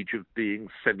stage of being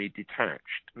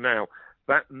semi-detached. Now,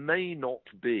 that may not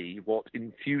be what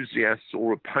enthusiasts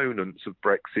or opponents of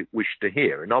Brexit wish to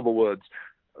hear. In other words,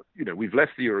 we've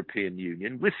left the European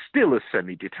Union. We're still a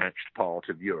semi-detached part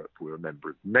of Europe. We're a member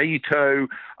of NATO.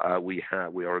 We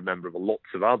are a member of lots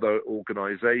of other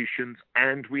organizations,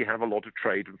 and we have a lot of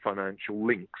trade and financial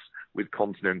links with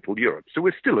continental Europe. So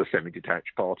we're still a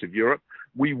semi-detached part of Europe.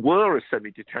 We were a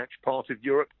semi-detached part of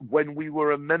Europe when we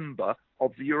were a member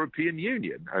of the European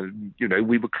Union. And,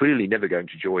 we were clearly never going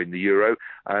to join the euro,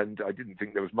 and I didn't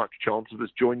think there was much chance of us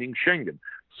joining Schengen.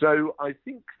 So I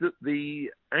think that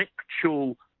the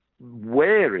actual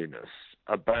wariness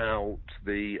about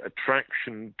the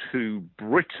attraction to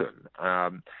Britain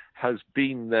has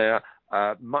been there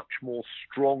much more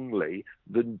strongly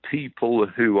than people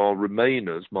who are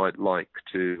Remainers might like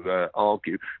to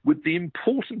argue, with the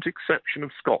important exception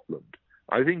of Scotland.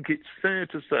 I think it's fair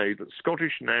to say that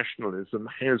Scottish nationalism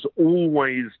has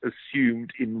always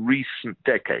assumed in recent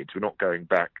decades, we're not going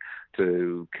back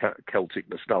to Celtic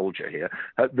nostalgia here,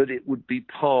 that it would be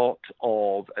part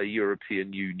of a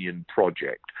European Union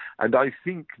project. And I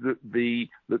think that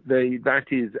that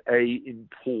is a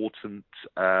important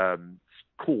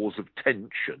cause of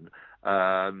tension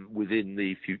within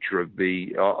the future of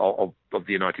the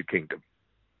United Kingdom.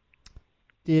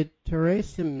 Did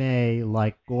Theresa May,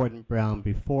 like Gordon Brown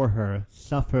before her,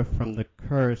 suffer from the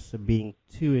curse of being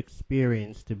too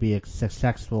experienced to be a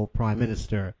successful prime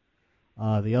minister?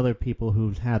 The other people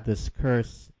who've had this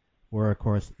curse were, of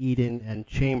course, Eden and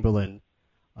Chamberlain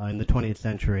in the 20th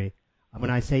century. When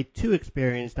I say too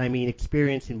experienced, I mean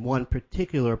experience in one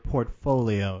particular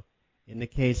portfolio. In the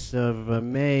case of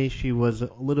May, she was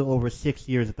a little over 6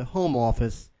 years at the Home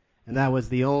Office, and that was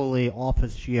the only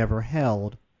office she ever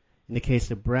held. In the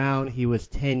case of Brown, he was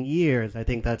 10 years. I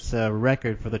think that's a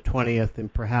record for the 20th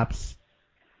and perhaps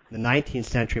the 19th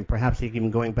century, and perhaps even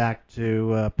going back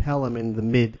to Pelham in the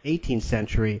mid-18th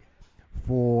century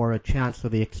for a Chancellor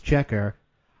of the Exchequer.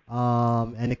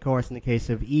 And, of course, in the case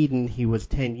of Eden, he was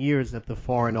 10 years at the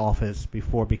Foreign Office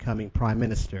before becoming Prime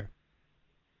Minister.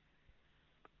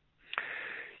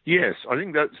 Yes, I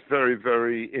think that's a very,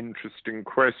 very interesting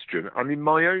question. I mean,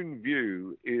 my own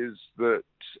view is that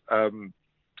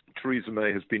Theresa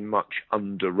May has been much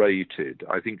underrated.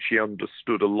 I think she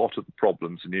understood a lot of the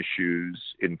problems and issues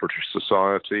in British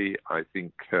society. I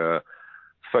think her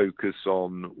focus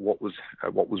on what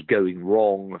was going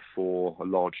wrong for a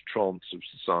large tranche of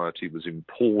society was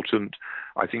important.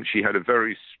 I think she had a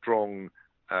very strong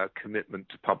commitment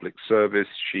to public service.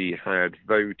 She had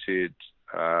voted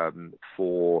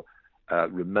for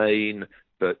Remain,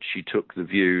 but she took the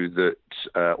view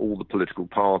that all the political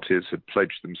parties had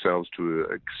pledged themselves to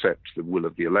accept the will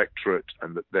of the electorate,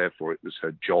 and that therefore it was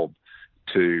her job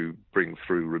to bring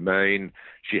through Remain.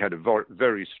 She had a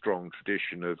very strong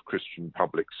tradition of Christian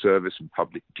public service and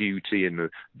public duty, and a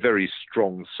very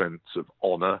strong sense of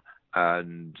honour.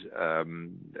 And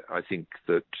I think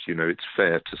that, it's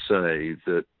fair to say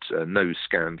that no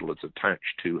scandal is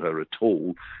attached to her at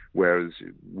all, whereas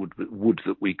would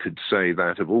that we could say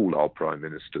that of all our prime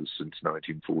ministers since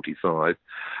 1945.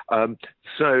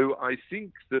 So I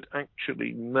think that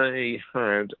actually May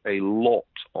had a lot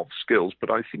of skills,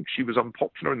 but I think she was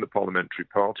unpopular in the parliamentary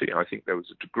party. I think there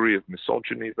was a degree of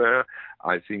misogyny there.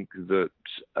 I think that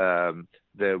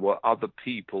there were other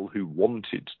people who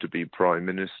wanted to be prime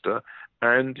minister,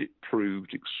 and it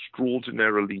proved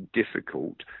extraordinarily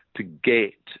difficult to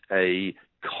get a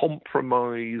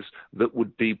compromise that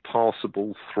would be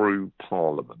passable through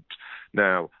Parliament.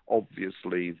 Now,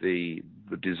 obviously, the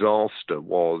disaster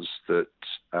was that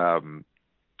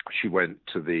she went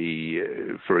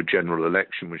to for a general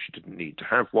election when she didn't need to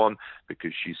have one,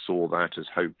 because she saw that as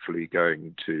hopefully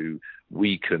going to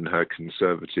weaken her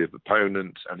Conservative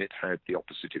opponents, and it had the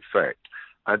opposite effect.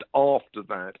 And after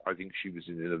that, I think she was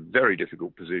in a very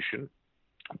difficult position,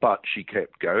 but she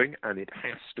kept going, and it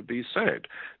has to be said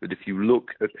that if you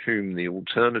look at whom the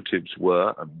alternatives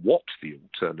were and what the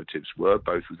alternatives were,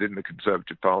 both within the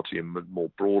Conservative Party and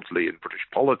more broadly in British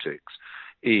politics,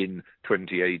 in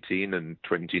 2018 and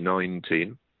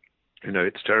 2019,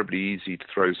 it's terribly easy to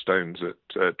throw stones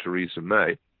at Theresa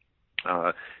May.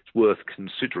 It's worth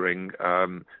considering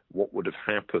what would have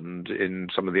happened in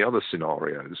some of the other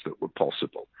scenarios that were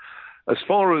possible. As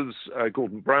far as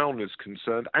Gordon Brown is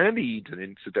concerned, and Eden,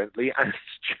 incidentally, and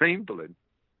Chamberlain,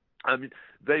 I mean,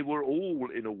 they were all,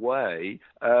 in a way,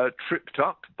 tripped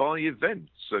up by events.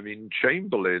 I mean,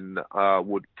 Chamberlain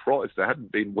would, if there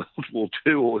hadn't been World War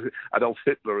II or Adolf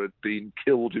Hitler had been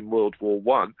killed in World War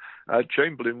I,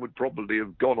 Chamberlain would probably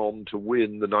have gone on to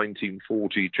win the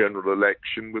 1940 general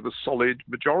election with a solid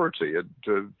majority. And,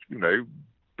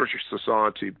 British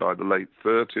society by the late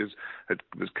 30s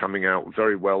was coming out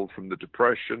very well from the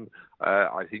Depression.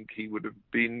 I think he would have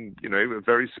been, a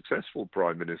very successful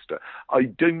prime minister. I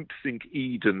don't think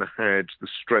Eden had the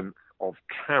strength of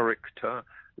character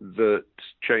that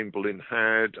Chamberlain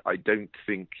had. I don't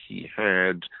think he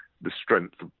had the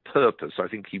strength of purpose. I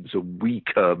think he was a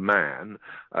weaker man.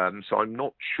 So I'm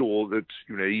not sure that,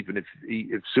 even if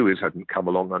Suez hadn't come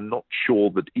along, I'm not sure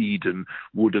that Eden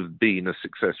would have been a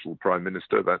successful prime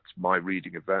minister. That's my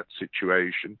reading of that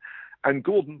situation. And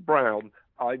Gordon Brown,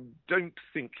 I don't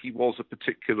think he was a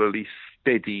particularly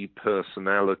steady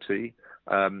personality.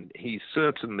 He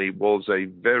certainly was a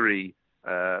very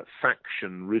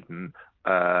faction-ridden, in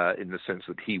the sense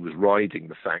that he was riding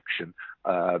the faction,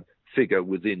 figure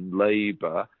within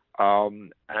Labour,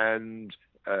 and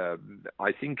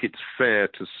I think it's fair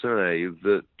to say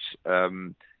that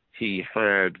he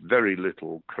had very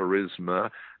little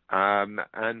charisma, and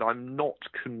I'm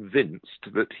not convinced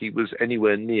that he was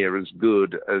anywhere near as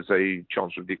good as a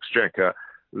Chancellor of the Exchequer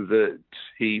that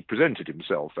he presented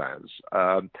himself as.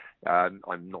 And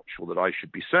I'm not sure that I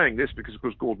should be saying this because, of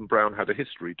course, Gordon Brown had a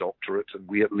history doctorate, and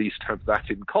we at least have that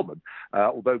in common,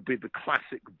 although with the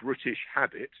classic British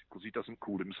habit, because he doesn't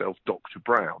call himself Dr.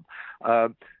 Brown.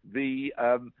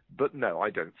 But no, I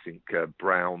don't think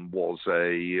Brown was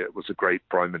a great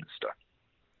prime minister.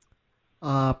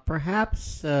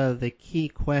 Perhaps the key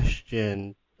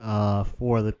question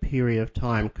for the period of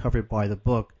time covered by the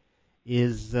book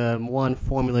is one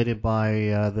formulated by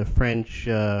the French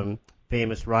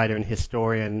famous writer and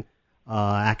historian,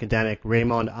 academic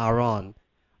Raymond Aron.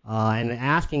 And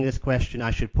asking this question,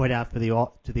 I should point out to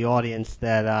the audience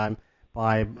that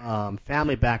by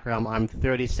family background, I'm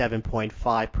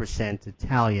 37.5%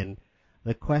 Italian.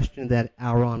 The question that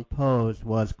Aron posed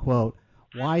was, quote,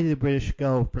 why did the British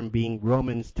go from being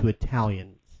Romans to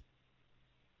Italians?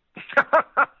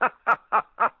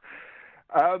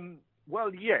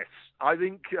 Well, yes, I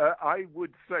think I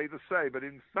would say the same. But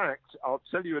in fact, I'll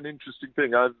tell you an interesting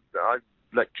thing. I've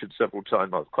lectured several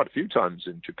times, quite a few times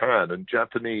in Japan, and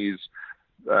Japanese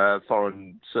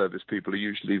foreign service people are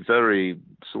usually very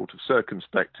sort of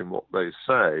circumspect in what they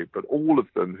say. But all of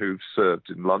them who've served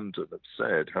in London have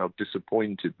said how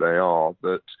disappointed they are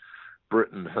that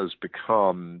Britain has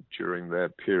become, during their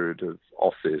period of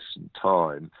office and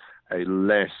time, a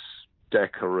less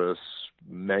decorous,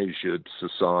 measured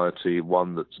society,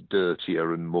 one that's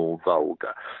dirtier and more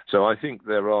vulgar. So I think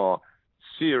there are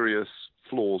serious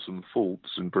flaws and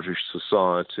faults in British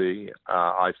society.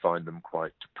 I find them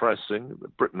quite depressing.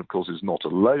 Britain, of course, is not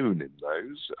alone in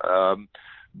those,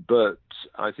 but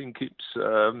I think it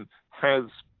has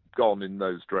gone in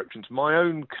those directions. My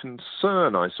own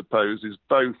concern, I suppose, is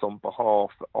both on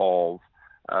behalf of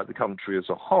the country as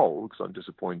a whole, because I'm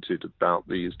disappointed about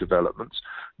these developments,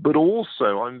 but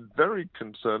also I'm very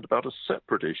concerned about a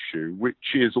separate issue,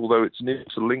 which is, although it's an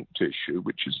interlinked issue,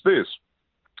 which is this,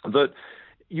 that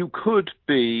you could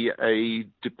be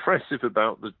depressive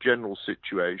about the general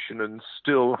situation and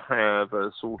still have a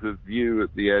sort of view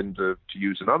at the end of, to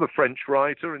use another French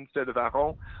writer instead of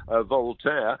Aron,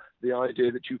 Voltaire, the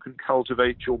idea that you can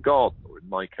cultivate your garden, or in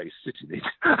my case, sit in it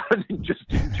and just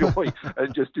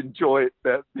enjoy it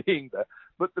being there.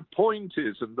 But the point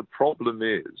is, and the problem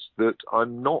is, that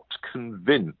I'm not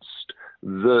convinced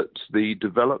that the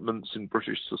developments in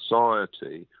British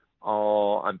society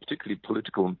are, and particularly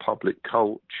political and public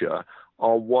culture,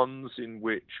 are ones in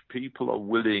which people are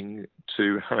willing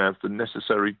to have the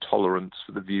necessary tolerance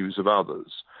for the views of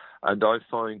others. And I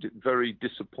find it very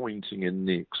disappointing in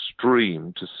the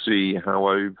extreme to see how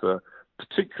over,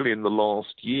 particularly in the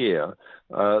last year,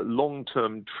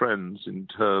 long-term trends in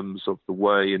terms of the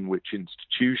way in which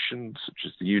institutions, such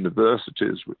as the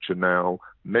universities, which are now,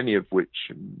 many of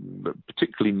which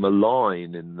particularly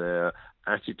malign in their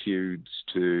attitudes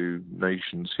to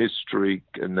nations' history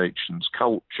and nations'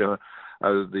 culture,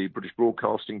 the British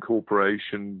Broadcasting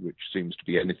Corporation, which seems to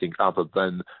be anything other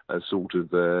than a sort of,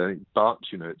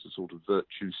 it's a sort of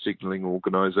virtue signalling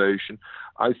organisation.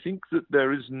 I think that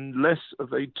there is less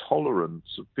of a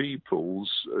tolerance of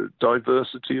people's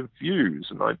diversity of views,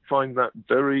 and I find that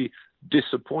very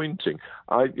disappointing.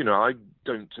 I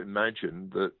don't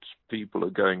imagine that people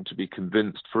are going to be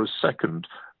convinced for a second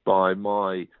by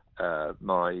my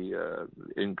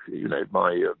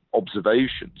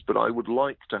observations, but I would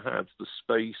like to have the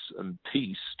space and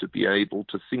peace to be able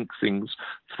to think things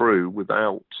through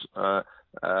without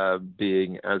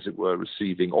being, as it were,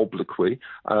 receiving obloquy.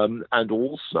 And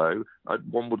also,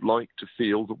 one would like to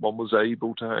feel that one was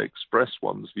able to express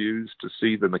one's views, to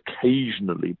see them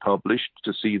occasionally published,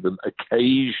 to see them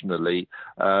occasionally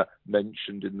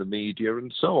mentioned in the media,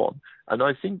 and so on. And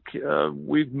I think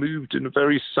we've moved in a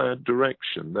very sad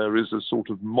direction. There is a sort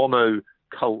of monoculture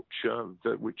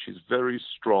which is very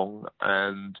strong,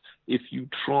 and if you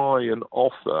try and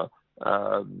offer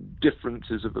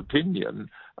differences of opinion,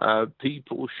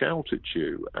 people shout at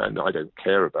you. And I don't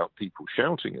care about people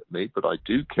shouting at me, but I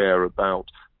do care about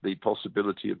the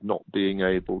possibility of not being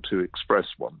able to express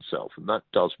oneself, and that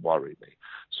does worry me.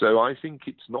 So I think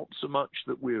it's not so much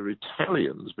that we're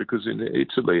Italians, because in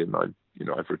Italy, and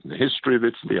I've written a history of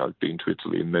Italy, I've been to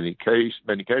Italy in many cases.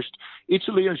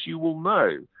 Italy, as you will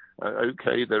know,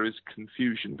 okay, there is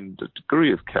confusion and a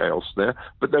degree of chaos there,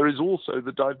 but there is also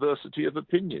the diversity of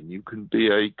opinion. You can be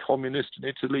a communist in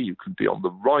Italy, you can be on the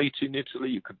right in Italy,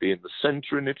 you can be in the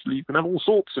centre in Italy, you can have all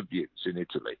sorts of views in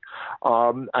Italy,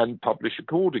 and publish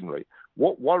accordingly.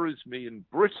 What worries me in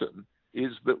Britain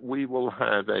is that we will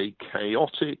have a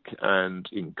chaotic and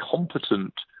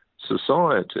incompetent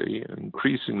society, an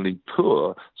increasingly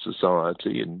poor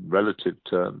society in relative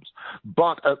terms,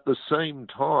 but at the same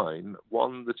time,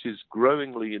 one that is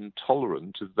growingly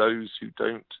intolerant of those who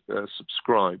don't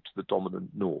subscribe to the dominant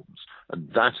norms. And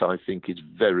that, I think, is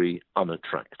very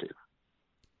unattractive.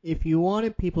 If you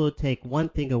wanted people to take one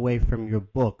thing away from your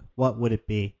book, what would it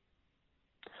be?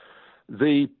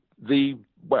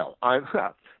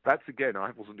 That's again,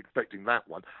 I wasn't expecting that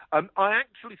one. I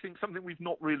actually think something we've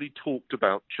not really talked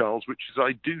about, Charles, which is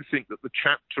I do think that the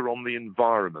chapter on the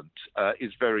environment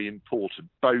is very important,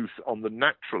 both on the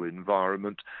natural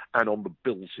environment and on the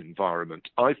built environment.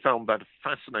 I found that a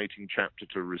fascinating chapter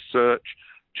to research,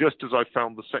 just as I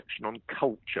found the section on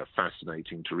culture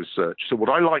fascinating to research. So what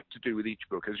I like to do with each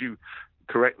book, as you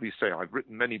correctly say, I've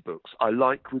written many books. I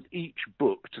like with each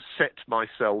book to set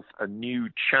myself a new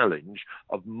challenge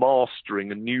of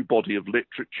mastering a new body of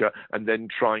literature and then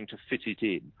trying to fit it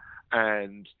in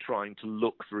and trying to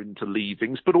look for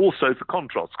interleavings, but also for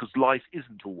contrasts, because life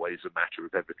isn't always a matter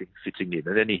of everything fitting in,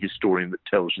 and any historian that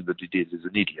tells you that it is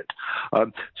an idiot.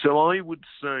 So I would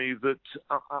say that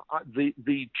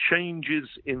the changes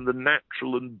in the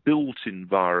natural and built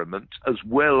environment, as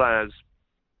well as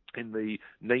in the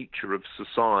nature of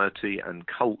society and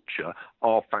culture,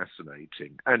 are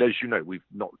fascinating. And as you know,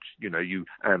 you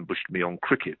ambushed me on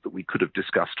cricket, but we could have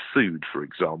discussed food, for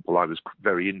example. I was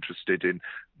very interested in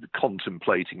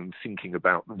contemplating and thinking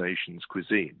about the nation's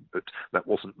cuisine, but that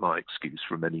wasn't my excuse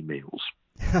for many meals.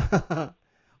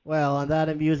 Well, on that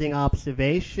amusing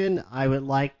observation, I would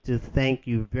like to thank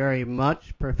you very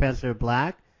much, Professor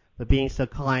Black, for being so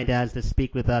kind as to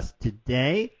speak with us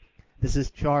today. This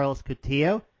is Charles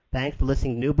Coutinho. Thanks for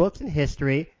listening to New Books in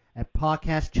History, a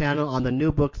podcast channel on the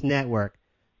New Books Network.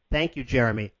 Thank you,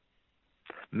 Jeremy.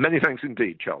 Many thanks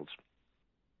indeed, Charles.